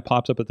a thing that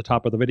pops up at the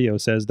top of the video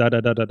says da da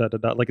da da da da,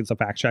 da like it's a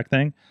fact check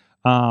thing.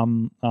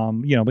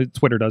 But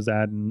Twitter does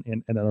that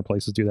and other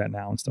places do that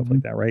now and stuff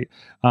like that, right?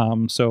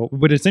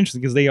 But it's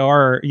interesting because they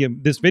are,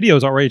 this video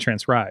is already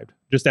transcribed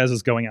just as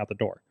it's going out the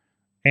door,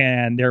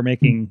 and they're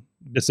making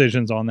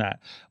decisions on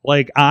that.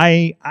 Like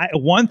I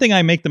one thing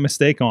I make the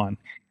mistake on.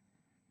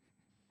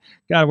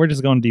 God, we're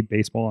just going deep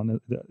baseball on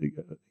the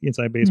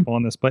inside baseball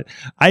on this, but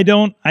I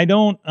don't,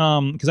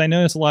 because I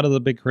notice a lot of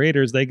the big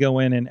creators, they go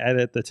in and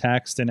edit the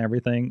text and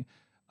everything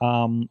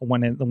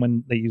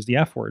when they use the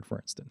F word, for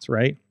instance,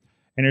 right?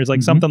 And there's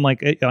like something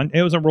like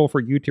it was a rule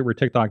for YouTube or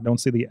TikTok: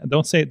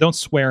 don't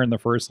swear in the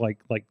first like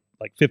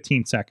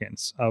 15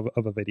 seconds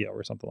of a video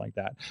or something like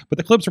that. But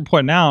the clips we're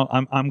putting out,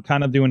 I'm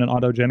kind of doing an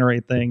auto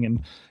generate thing,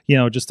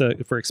 and just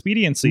for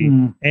expediency.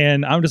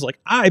 And I'm just like,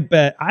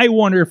 I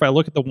wonder if I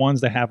look at the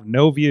ones that have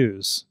no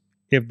views,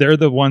 if they're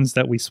the ones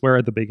that we swear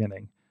at the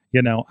beginning.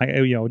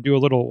 I do a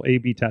little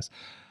A/B test.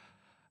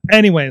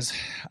 Anyways,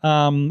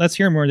 let's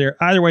hear more there.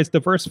 Otherwise,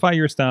 diversify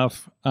your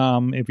stuff.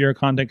 If you're a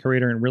content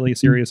creator and really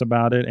serious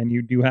about it, and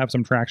you do have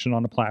some traction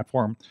on the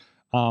platform.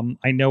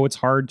 I know it's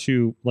hard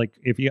to, like,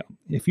 if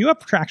you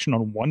have traction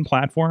on one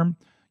platform,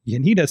 you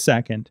need a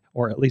second,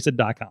 or at least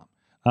a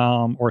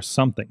 .com, or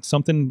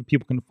something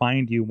people can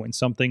find you when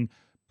something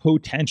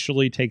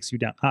potentially takes you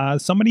down.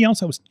 Somebody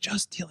else I was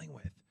just dealing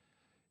with,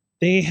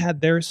 they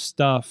had their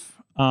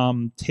stuff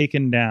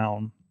taken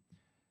down,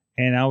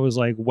 and I was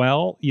like,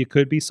 well, you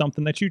could be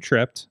something that you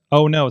tripped.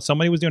 Oh no,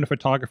 somebody was doing a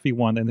photography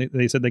one, and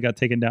they said they got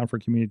taken down for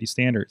community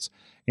standards.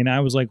 And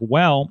I was like,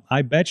 well,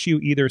 I bet you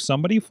either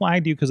somebody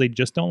flagged you because they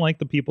just don't like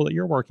the people that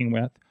you're working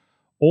with,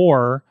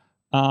 or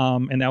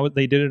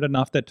they did it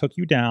enough that took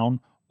you down,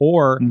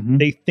 or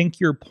they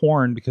think you're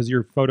porn because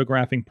you're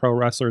photographing pro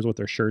wrestlers with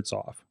their shirts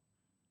off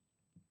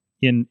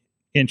in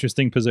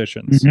interesting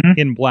positions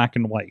in black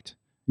and white.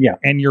 Yeah,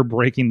 and you're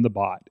breaking the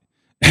bot.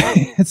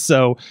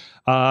 So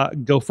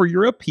go for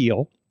your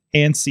appeal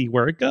and see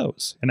where it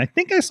goes. And I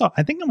think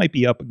it might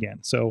be up again.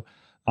 So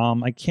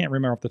I can't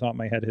remember off the top of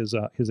my head his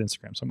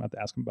Instagram. So I'm going to have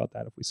to ask him about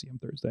that if we see him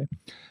Thursday.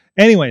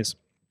 Anyways,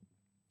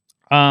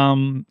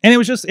 and it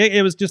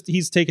was just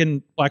he's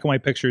taken black and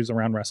white pictures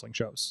around wrestling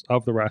shows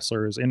of the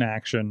wrestlers in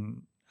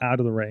action, out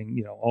of the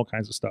ring, all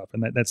kinds of stuff.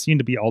 And that seemed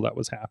to be all that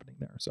was happening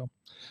there. So,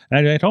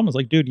 and I told him, I was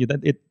like, dude,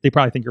 they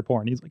probably think you're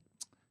porn. He's like,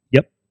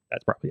 yep,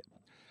 that's probably it.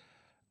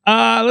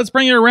 Let's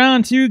bring it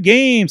around to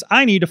games.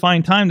 I need to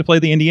find time to play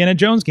the Indiana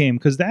Jones game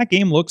because that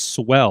game looks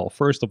swell.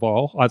 First of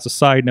all, as a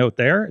side note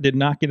there, I did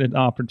not get an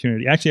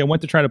opportunity. Actually, I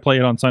went to try to play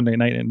it on Sunday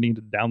night and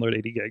needed to download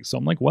 80 gigs. So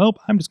I'm like, well,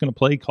 I'm just going to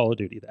play Call of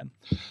Duty then.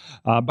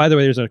 By the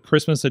way, there's a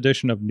Christmas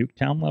edition of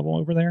Nuketown level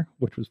over there,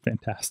 which was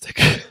fantastic.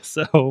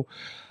 So,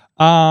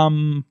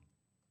 also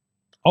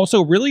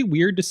really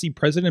weird to see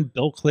President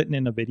Bill Clinton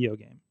in a video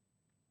game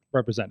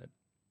represented.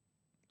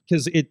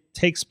 Because it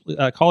takes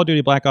Call of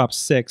Duty Black Ops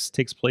 6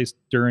 takes place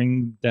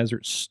during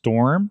Desert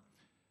Storm.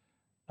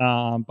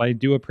 But I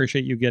do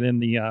appreciate you get in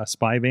the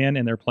spy van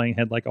and they're playing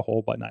Head Like a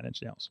Hole by 9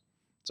 Inch Nails.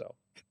 So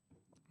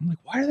I'm like,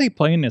 why are they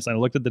playing this? And I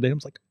looked at the date. I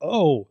was like,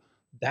 oh,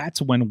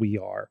 that's when we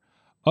are.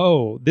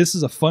 Oh, this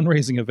is a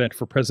fundraising event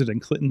for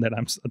President Clinton that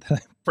I'm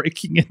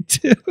breaking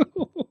into.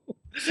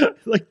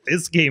 Like,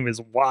 this game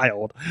is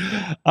wild.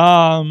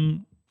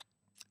 And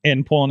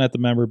pulling at the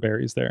member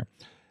berries there.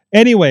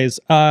 Anyways,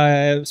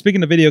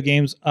 speaking of video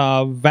games,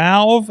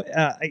 Valve,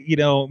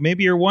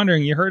 maybe you're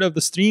wondering, you heard of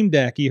the Steam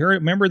Deck.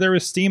 Remember there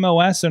was Steam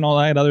OS and all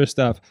that other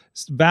stuff.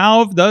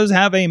 Valve does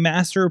have a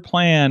master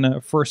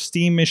plan for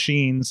Steam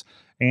machines,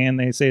 and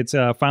they say it's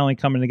finally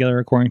coming together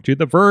according to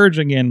The Verge.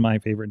 Again, my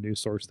favorite news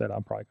source that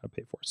I'm probably going to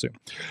pay for soon.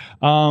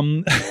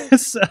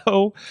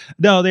 So,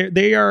 no,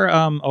 they are,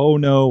 oh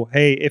no,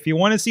 hey, if you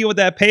want to see what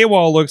that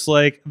paywall looks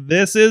like,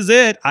 this is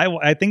it.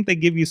 I think they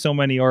give you so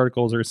many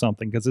articles or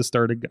something because this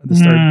started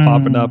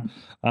popping up.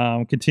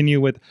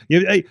 Continue with,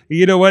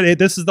 you know what,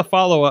 this is the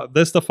follow-up.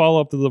 This is the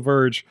follow-up to The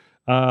Verge.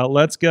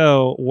 Let's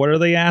go. What are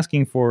they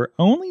asking for?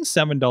 Only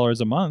 $7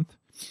 a month.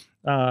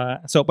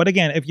 But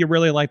again, if you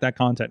really like that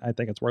content, I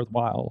think it's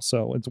worthwhile.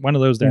 So it's one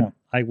of those that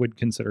I would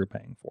consider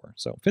paying for.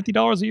 So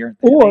 $50 a year,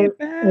 or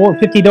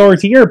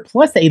 $50 a year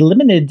plus a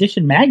limited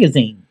edition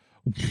magazine.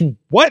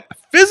 What?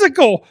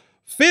 Physical?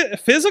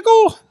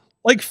 Physical?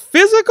 Like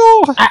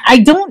physical?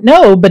 I don't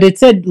know, but it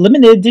said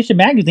limited edition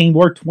magazine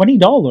worth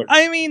 $20.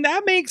 I mean,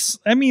 that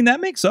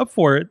makes up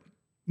for it,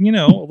 you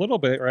know, a little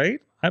bit, right?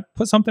 I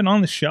put something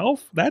on the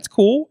shelf. That's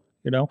cool.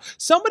 You know,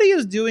 somebody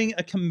is doing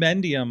a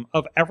compendium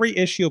of every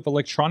issue of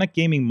Electronic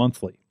Gaming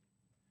Monthly.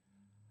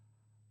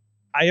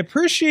 I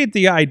appreciate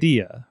the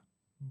idea,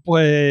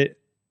 but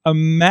a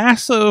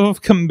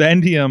massive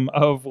compendium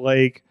of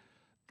like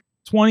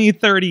 20,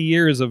 30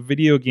 years of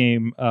video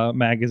game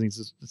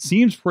magazines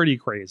seems pretty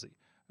crazy.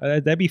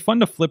 That'd be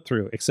fun to flip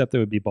through, except it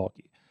would be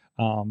bulky.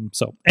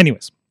 So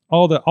anyways,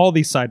 all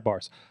these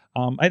sidebars.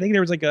 I think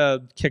there was like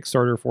a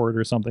Kickstarter for it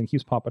or something.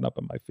 Keeps popping up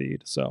in my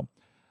feed. So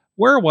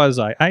where was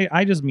I?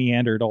 I just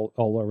meandered all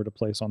over the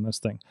place on this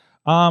thing.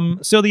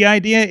 So the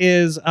idea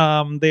is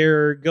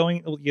they're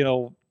going, you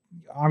know,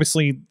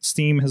 obviously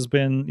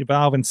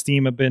Valve and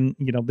Steam have been,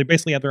 you know, they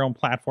basically have their own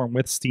platform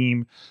with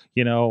Steam.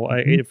 You know,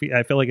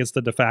 I feel like it's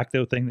the de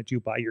facto thing that you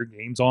buy your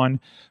games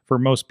on for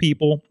most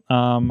people.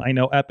 I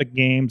know Epic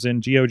Games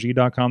and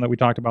GOG.com that we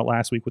talked about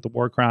last week with the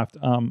Warcraft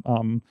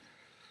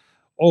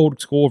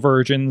old school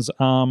versions,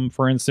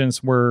 for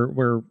instance,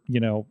 we're you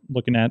know,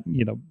 looking at,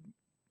 you know,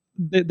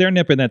 they're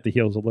nipping at the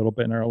heels a little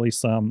bit, or at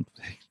least every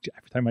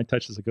time I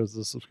touch this, it goes to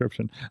the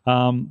subscription.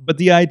 But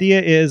the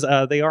idea is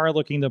they are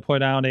looking to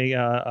put out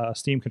a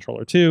Steam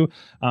controller too.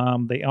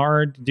 They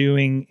are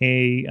doing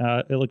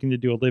they're looking to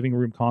do a living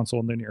room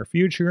console in the near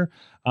future.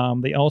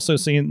 They also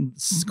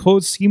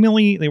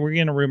seemingly, they were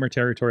in a rumor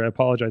territory. I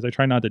apologize. I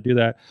try not to do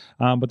that.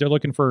 But they're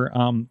looking for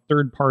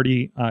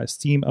third-party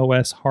Steam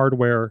OS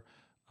hardware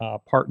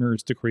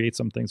partners to create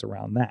some things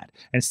around that.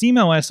 And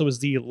SteamOS was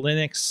the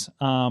Linux,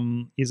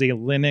 is a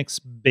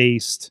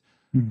Linux-based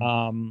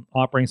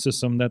operating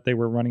system that they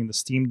were running the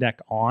Steam Deck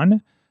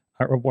on,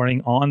 or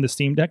running on the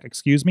Steam Deck,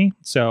 excuse me.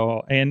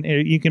 So, and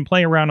you can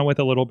play around with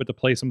a little bit to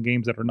play some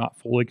games that are not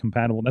fully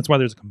compatible. That's why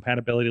there's a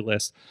compatibility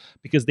list,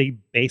 because they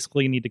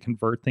basically need to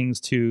convert things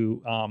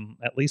to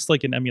at least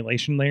like an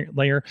emulation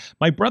layer.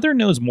 My brother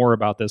knows more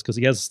about this because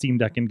he has a Steam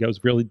Deck and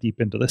goes really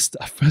deep into this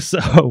stuff.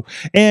 So,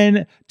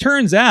 and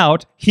turns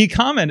out he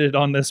commented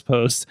on this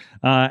post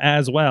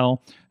as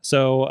well.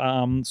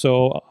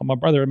 So, my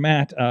brother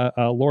Matt,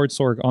 Lord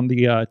Sorg, on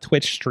the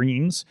Twitch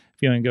streams,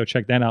 if you want to go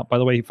check that out. By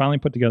the way, he finally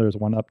put together his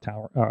 1UP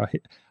tower.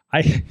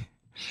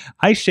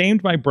 I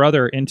shamed my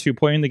brother into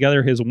putting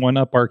together his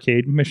 1UP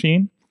arcade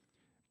machine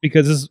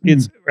because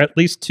it's at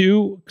least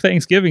 2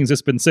 Thanksgivings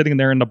it's been sitting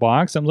there in the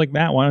box. I'm like,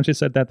 Matt, why don't you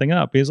set that thing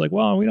up? He's like,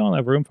 well, we don't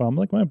have room for it. I'm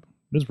like, well,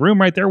 there's room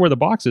right there where the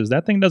box is.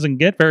 That thing doesn't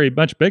get very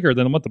much bigger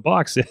than what the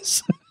box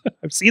is.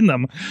 I've seen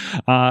them.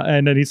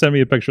 And then he sent me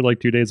a picture like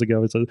 2 days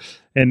ago.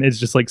 And it's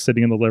just like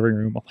sitting in the living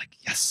room. I'm like,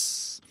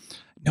 yes,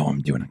 no,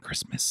 I'm doing it on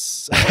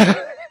Christmas.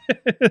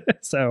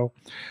 So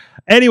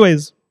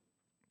anyways,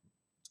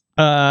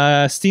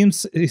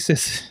 Steam's, he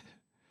says,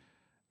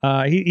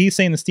 he's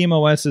saying the Steam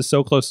OS is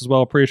so close as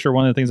well. Pretty sure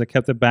one of the things that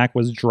kept it back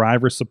was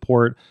driver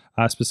support,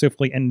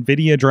 specifically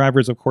NVIDIA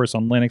drivers, of course,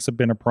 on Linux have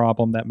been a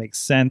problem. That makes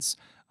sense.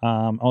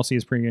 Also,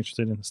 he's pretty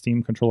interested in the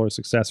Steam controller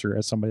successor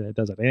as somebody that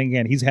does it. And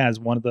again, he has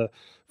one of the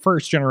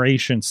first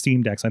generation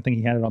Steam Decks. I think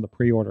he had it on the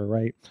pre-order,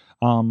 right?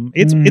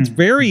 It's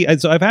very,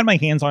 so I've had my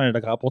hands on it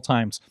a couple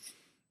times.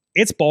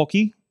 It's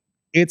bulky.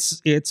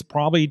 It's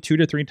probably 2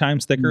 to 3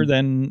 times thicker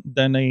than a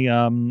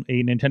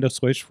Nintendo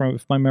Switch,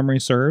 if my memory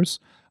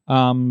serves.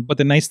 But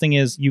the nice thing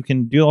is you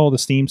can do all the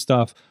Steam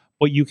stuff,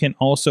 but you can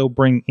also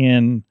bring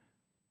in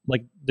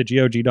like the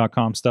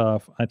GOG.com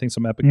stuff. I think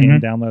some Epic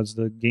Game downloads,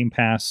 the Game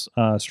Pass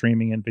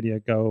streaming,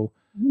 NVIDIA Go.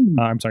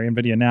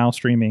 NVIDIA Now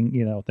streaming,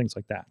 you know, things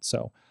like that.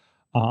 So,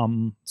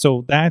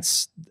 so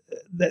that's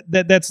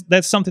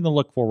something to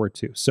look forward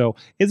to. So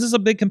is this a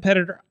big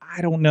competitor? I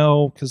don't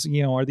know, because,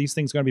 you know, are these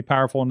things going to be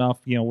powerful enough?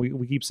 You know,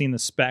 we keep seeing the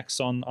specs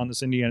on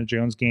this Indiana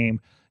Jones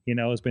game, you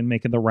know, has been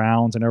making the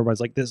rounds, and everybody's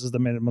like, this is the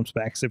minimum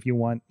specs if you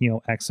want, you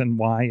know, X and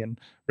Y, and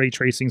ray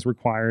tracing is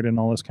required and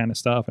all this kind of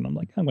stuff. And I'm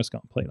like, I'm just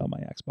going to play it on my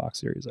Xbox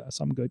Series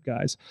S. I'm good,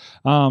 guys.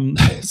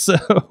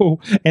 So,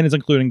 and it's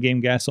including Game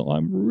Gas, so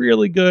I'm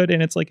really good.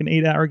 And it's like an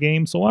 8-hour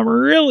game, so I'm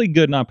really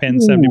good not paying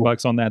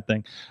 $70 on that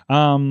thing.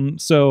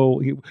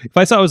 So if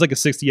I saw it was like a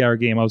 60-hour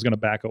game, I was going to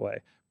back away.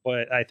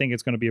 But I think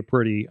it's going to be a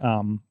pretty,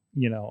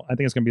 you know, I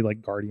think it's going to be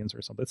like Guardians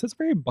or something. It's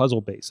very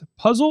puzzle-based.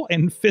 Puzzle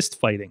and fist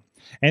fighting.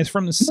 And it's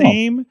from the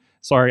same...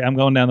 Sorry, I'm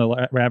going down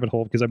the rabbit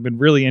hole because I've been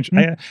really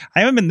interested. I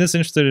haven't been this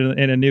interested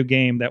in a new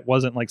game that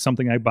wasn't like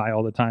something I buy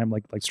all the time,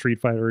 like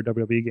Street Fighter or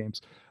WWE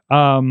games.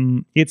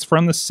 It's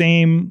from the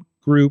same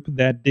group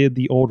that did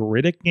the old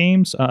Riddick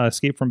games,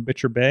 Escape from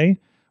Butcher Bay,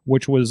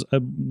 which was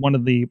one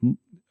of the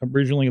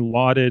originally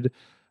lauded...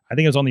 I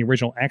think it was on the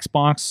original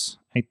Xbox.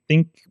 I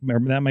think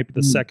that might be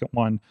the second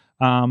one.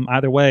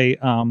 Either way,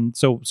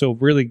 so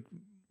really,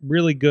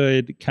 really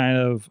good kind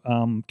of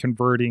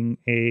converting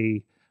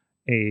a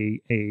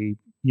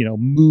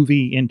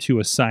movie into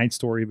a side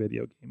story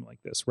video game like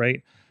this,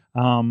 right?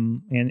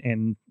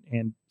 And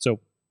so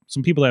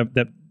some people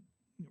that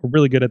are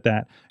really good at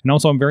that. And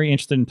also, I'm very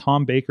interested in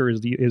Tom Baker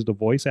is the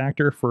voice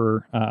actor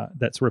for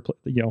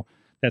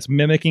that's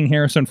mimicking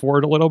Harrison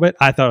Ford a little bit.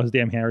 I thought it was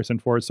damn Harrison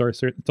Ford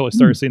until I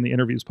started seeing the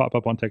interviews pop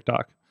up on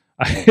TikTok.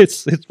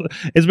 It's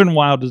been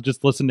wild to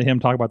just listen to him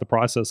talk about the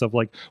process of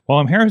like, well,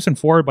 I'm Harrison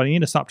Ford, but I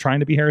need to stop trying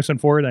to be Harrison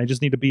Ford. I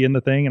just need to be in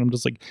the thing. And I'm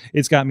just like,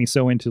 it's got me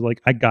so into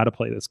like, I got to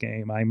play this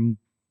game.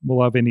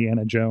 Love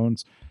Indiana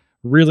Jones.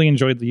 Really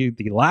enjoyed the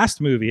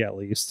last movie at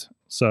least.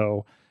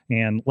 So,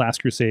 and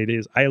Last Crusade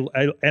is I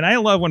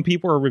love when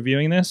people are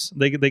reviewing this.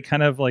 They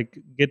kind of like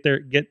get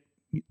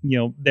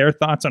their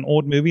thoughts on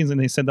old movies, and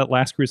they said that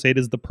Last Crusade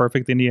is the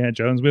perfect Indiana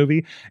Jones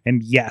movie.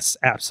 And yes,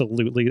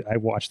 absolutely, I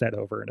watched that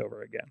over and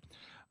over again.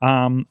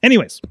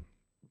 Anyways,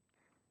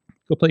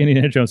 go play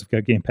Indiana Jones if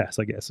you've got Game Pass,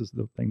 I guess is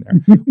the thing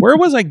there. Where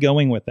was I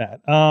going with that?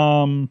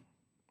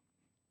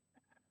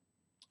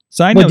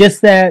 Side note,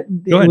 just that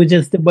it was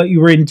just what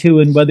you were into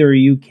and whether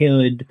you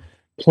could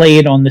play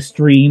it on the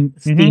Steam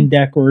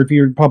Deck, or if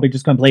you're probably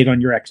just going to play it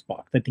on your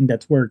Xbox. I think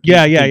that's where.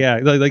 Yeah.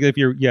 Like if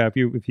you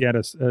had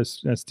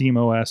a Steam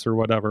OS or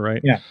whatever,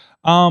 right? Yeah.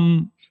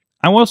 I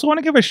also want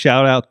to give a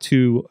shout out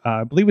to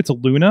I believe it's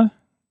Luna,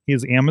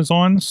 is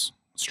Amazon's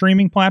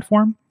streaming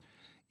platform.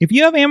 If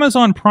you have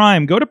Amazon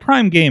Prime, go to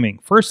Prime Gaming.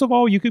 First of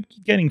all, you could be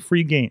getting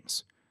free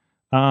games.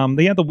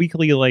 They have the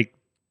weekly like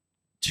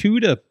 2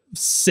 to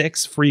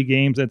 6 free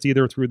games. That's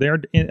either through their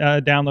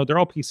download. They're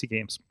all PC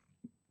games.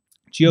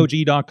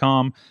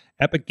 GOG.com,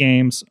 Epic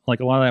Games, like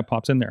a lot of that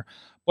pops in there.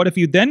 But if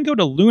you then go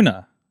to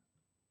Luna,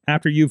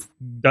 after you've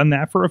done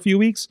that for a few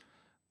weeks,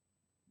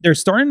 they're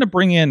starting to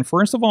bring in,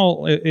 first of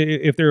all,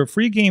 if they're a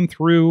free game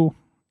through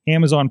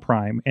Amazon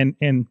Prime,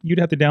 and you'd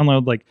have to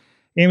download like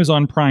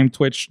Amazon Prime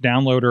Twitch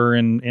downloader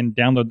and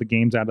download the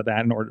games out of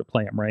that in order to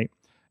play them, right?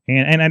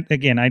 And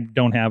again, I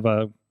don't have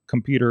a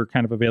computer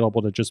kind of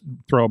available to just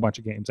throw a bunch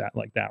of games at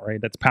like that, right?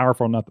 That's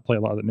powerful enough to play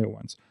a lot of the new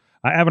ones.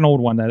 I have an old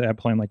one that I'm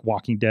playing like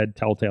Walking Dead,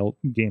 Telltale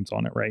games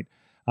on it, right?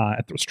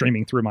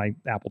 Streaming through my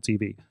Apple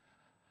TV.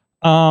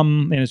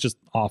 And it's just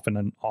off in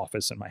an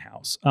office in my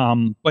house.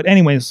 But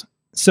anyways,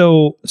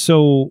 we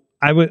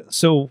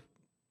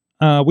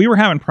were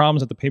having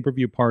problems at the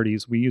pay-per-view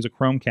parties. We use a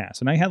Chromecast,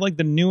 and I had like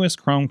the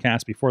newest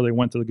Chromecast before they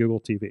went to the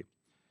Google TV.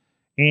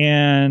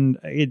 And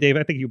Dave,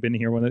 I think you've been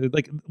here when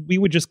like we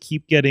would just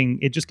keep getting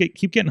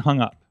hung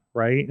up.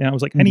 Right. And I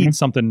was like, I need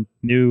something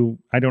new.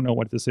 I don't know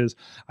what this is.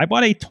 I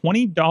bought a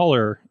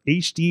 $20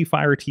 HD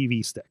Fire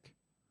TV stick.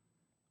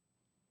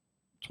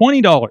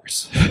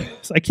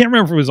 $20. So I can't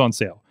remember if it was on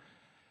sale.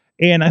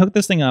 And I hooked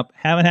this thing up.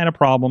 Haven't had a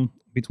problem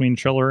between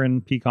Chiller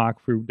and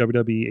Peacock through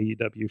WWE,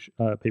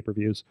 AEW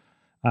pay-per-views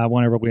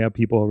whenever we have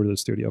people over to the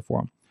studio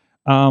for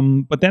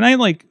them. But then I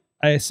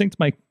synced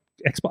my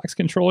Xbox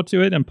controller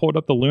to it and pulled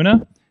up the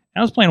Luna.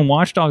 I was playing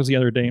Watch Dogs the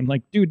other day. I'm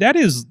like, dude, that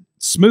is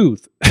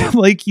smooth.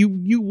 Like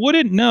you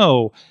wouldn't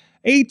know.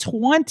 A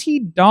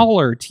 $20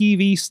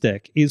 TV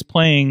stick is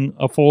playing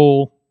a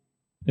full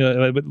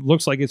it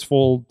looks like it's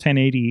full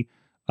 1080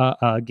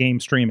 game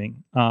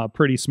streaming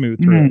pretty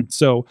smooth through it.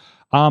 So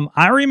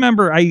I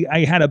remember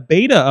I had a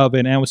beta of it,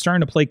 and I was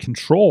starting to play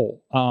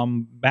Control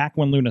back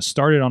when Luna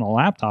started on a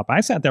laptop.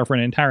 I sat there for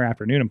an entire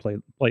afternoon and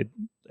played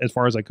as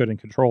far as I could in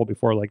Control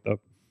before like the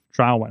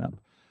trial went up.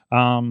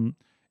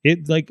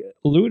 It like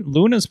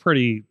Luna's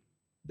pretty.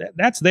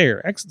 That's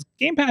there.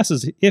 Game Pass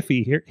is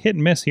iffy, hit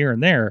and miss here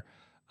and there.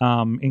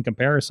 In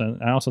comparison,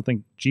 I also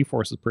think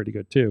GeForce is pretty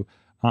good too.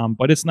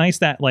 But it's nice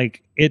that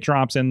like it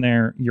drops in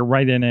there. You're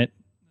right in it.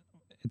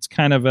 It's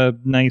kind of a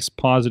nice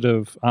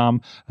positive.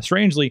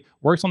 Strangely,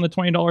 works on the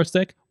 $20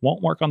 stick.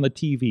 Won't work on the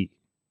TV.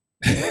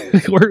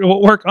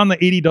 Won't work on the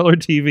 $80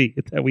 TV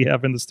that we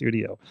have in the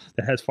studio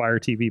that has Fire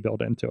TV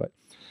built into it.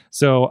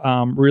 So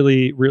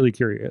really, really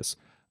curious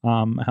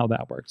how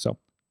that works. So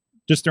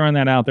just throwing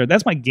that out there.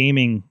 That's my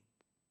gaming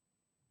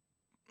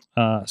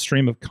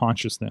stream of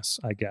consciousness,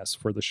 I guess,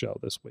 for the show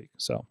this week.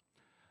 So,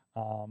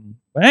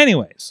 but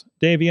anyways,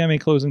 Dave, you have any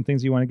closing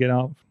things you want to get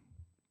out?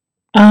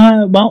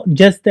 Well,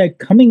 just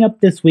coming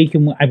up this week,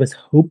 and I was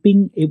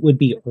hoping it would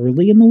be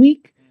early in the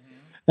week,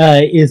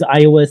 is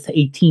iOS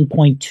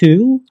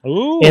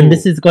 18.2. And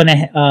this is going to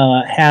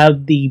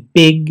have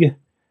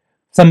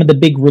some of the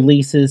big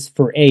releases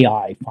for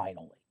AI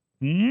finally.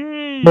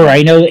 Where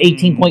I know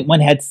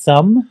 18.1 had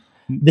some.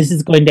 This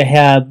is going to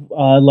have,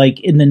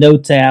 like in the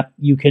Notes app,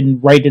 you can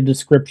write a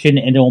description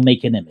and it'll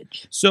make an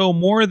image. So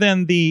more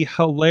than the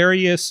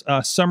hilarious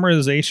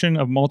summarization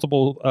of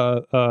multiple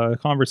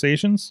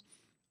conversations.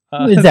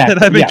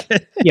 Exactly.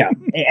 Yeah.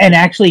 And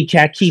actually,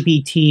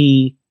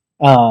 ChatGPT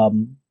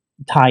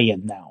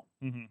tie-in now,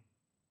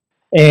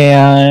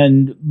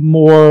 and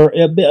more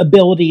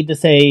ability to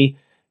say,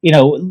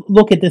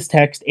 look at this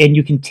text, and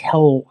you can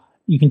tell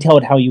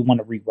it how you want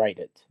to rewrite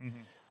it.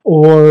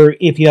 Or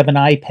if you have an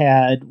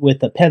iPad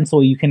with a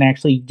pencil, you can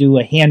actually do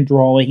a hand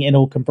drawing and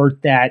it'll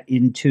convert that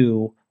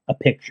into a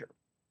picture.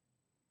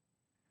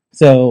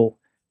 So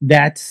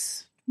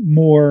that's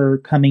more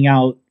coming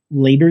out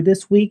later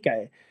this week.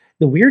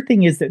 the weird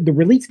thing is that the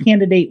release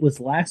candidate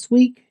was last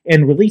week,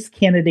 and release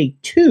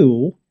candidate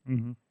 2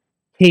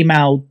 came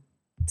out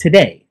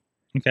today,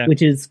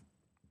 which is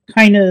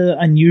kind of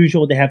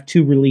unusual to have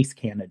 2 release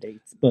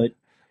candidates. But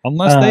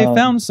unless they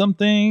found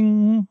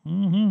something,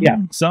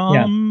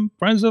 some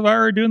friends of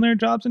ours are doing their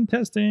jobs in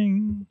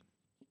testing.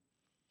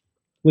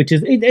 Which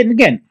is, and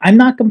again, I'm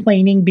not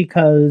complaining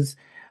because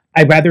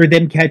I'd rather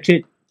them catch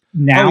it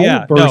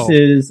now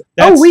versus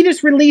we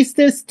just released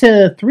this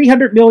to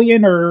 300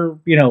 million or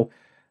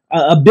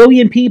a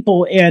billion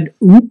people and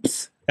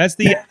oops. That's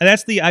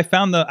the I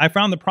found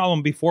the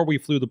problem before we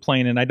flew the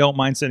plane, and I don't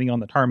mind sitting on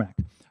the tarmac.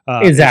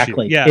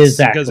 Exactly. Yes,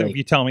 exactly. Because if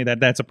you tell me that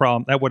that's a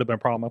problem, that would have been a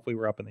problem if we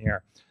were up in the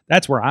air.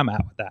 That's where I'm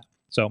at with that.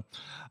 So,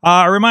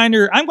 a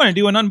reminder, I'm going to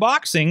do an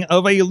unboxing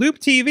of a Loop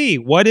TV.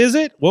 What is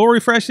it? We'll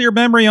refresh your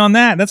memory on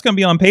that. That's going to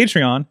be on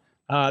Patreon.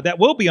 That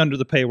will be under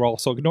the paywall,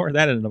 so ignore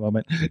that in a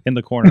moment in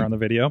the corner on the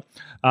video.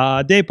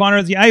 Dave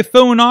Podnar, the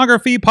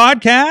iPhoneography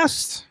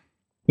podcast.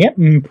 Yep,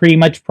 pretty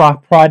much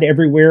prod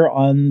everywhere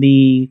on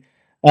the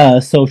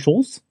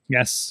socials.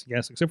 Yes,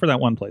 except for that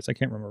one place. I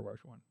can't remember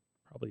which one.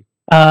 Probably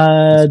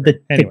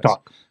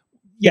TikTok.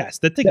 Yes,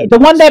 the TikTok. The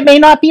one that may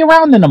not be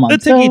around in a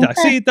month. The TikTok.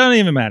 See, it doesn't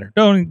even matter.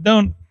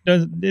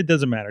 It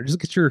doesn't matter. Just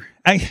get your...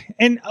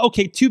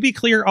 to be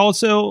clear,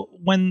 also,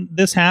 when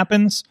this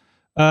happens,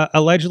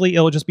 allegedly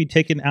it'll just be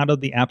taken out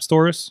of the app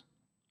stores,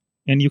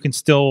 and you can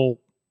still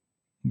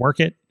work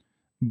it.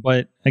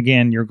 But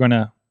again, you're going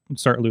to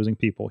start losing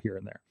people here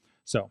and there.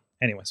 So,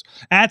 anyways,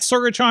 at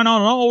Sorgatron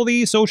on all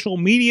the social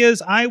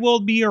medias, I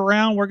will be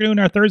around. We're doing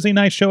our Thursday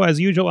night show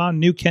as usual on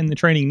New Ken the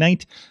Training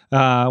Night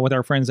with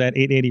our friends at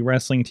 880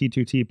 Wrestling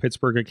T2T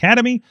Pittsburgh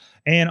Academy.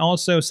 And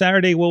also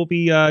Saturday, we'll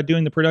be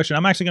doing the production.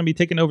 I'm actually going to be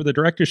taking over the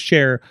director's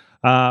chair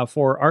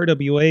for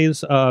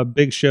RWA's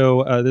big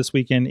show this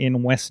weekend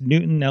in West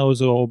Newton.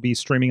 Those will be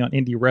streaming on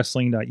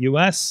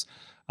indiewrestling.us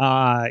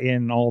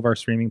in all of our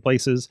streaming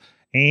places.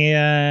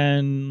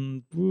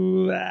 And,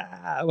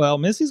 well,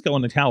 Missy's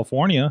going to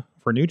California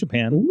for New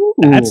Japan. Ooh.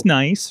 That's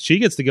nice. She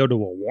gets to go to a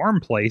warm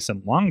place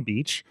in Long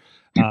Beach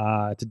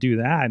to do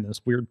that in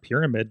this weird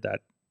pyramid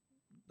that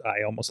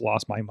I almost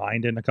lost my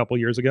mind in a couple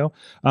years ago.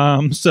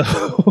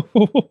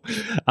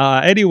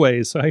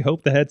 Anyways, I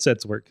hope the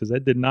headsets work because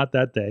it did not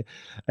that day.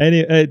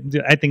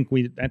 And I think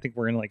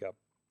we're in like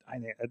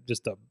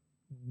just a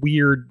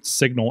weird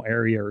signal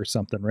area or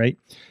something, right?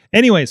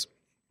 Anyways.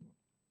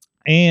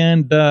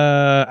 And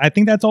I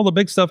think that's all the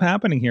big stuff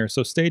happening here.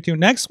 So stay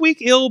tuned. Next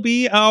week, it'll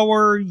be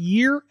our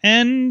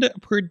year-end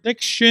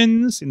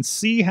predictions and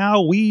see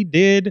how we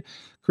did.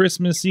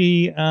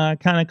 Christmassy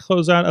kind of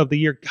close out of the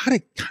year. God,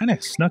 it kind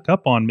of snuck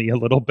up on me a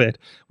little bit.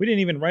 We didn't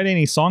even write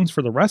any songs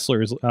for the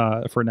wrestlers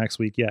for next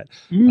week yet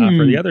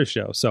for the other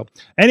show. So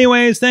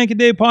anyways, thank you,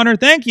 Dave Podnar.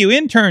 Thank you,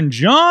 intern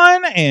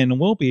John. And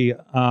we'll be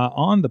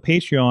on the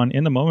Patreon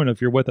in the moment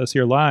if you're with us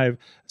here live.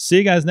 See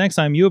you guys next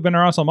time. You have been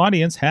our awesome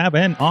audience. Have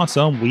an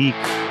awesome week.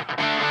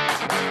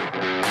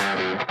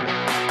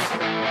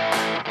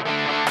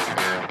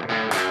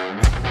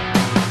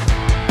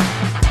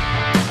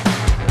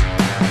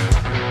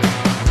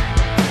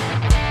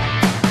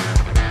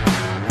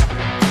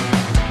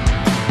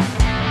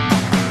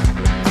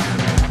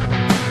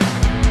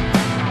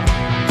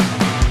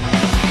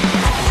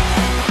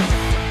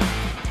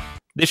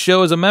 This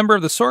show is a member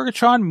of the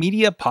Sorgatron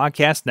Media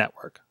Podcast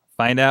Network.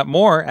 Find out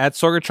more at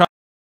Sorgatron.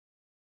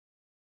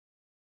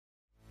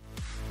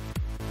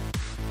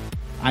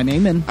 I'm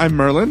Eamon. I'm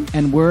Merlin.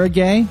 And we're a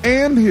gay.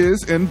 And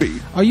his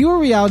NB. Are you a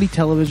reality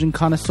television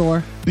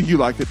connoisseur? Do you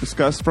like it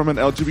discussed from an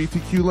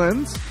LGBTQ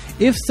lens?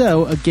 If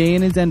so, A Gay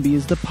and His NB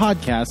is the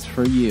podcast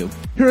for you.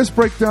 Hear us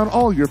break down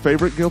all your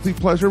favorite guilty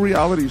pleasure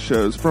reality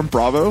shows from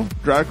Bravo,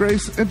 Drag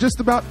Race, and just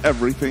about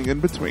everything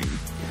in between.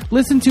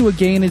 Listen to A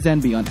Gay and His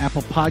NB on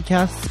Apple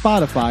Podcasts,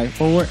 Spotify,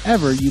 or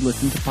wherever you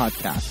listen to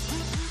podcasts.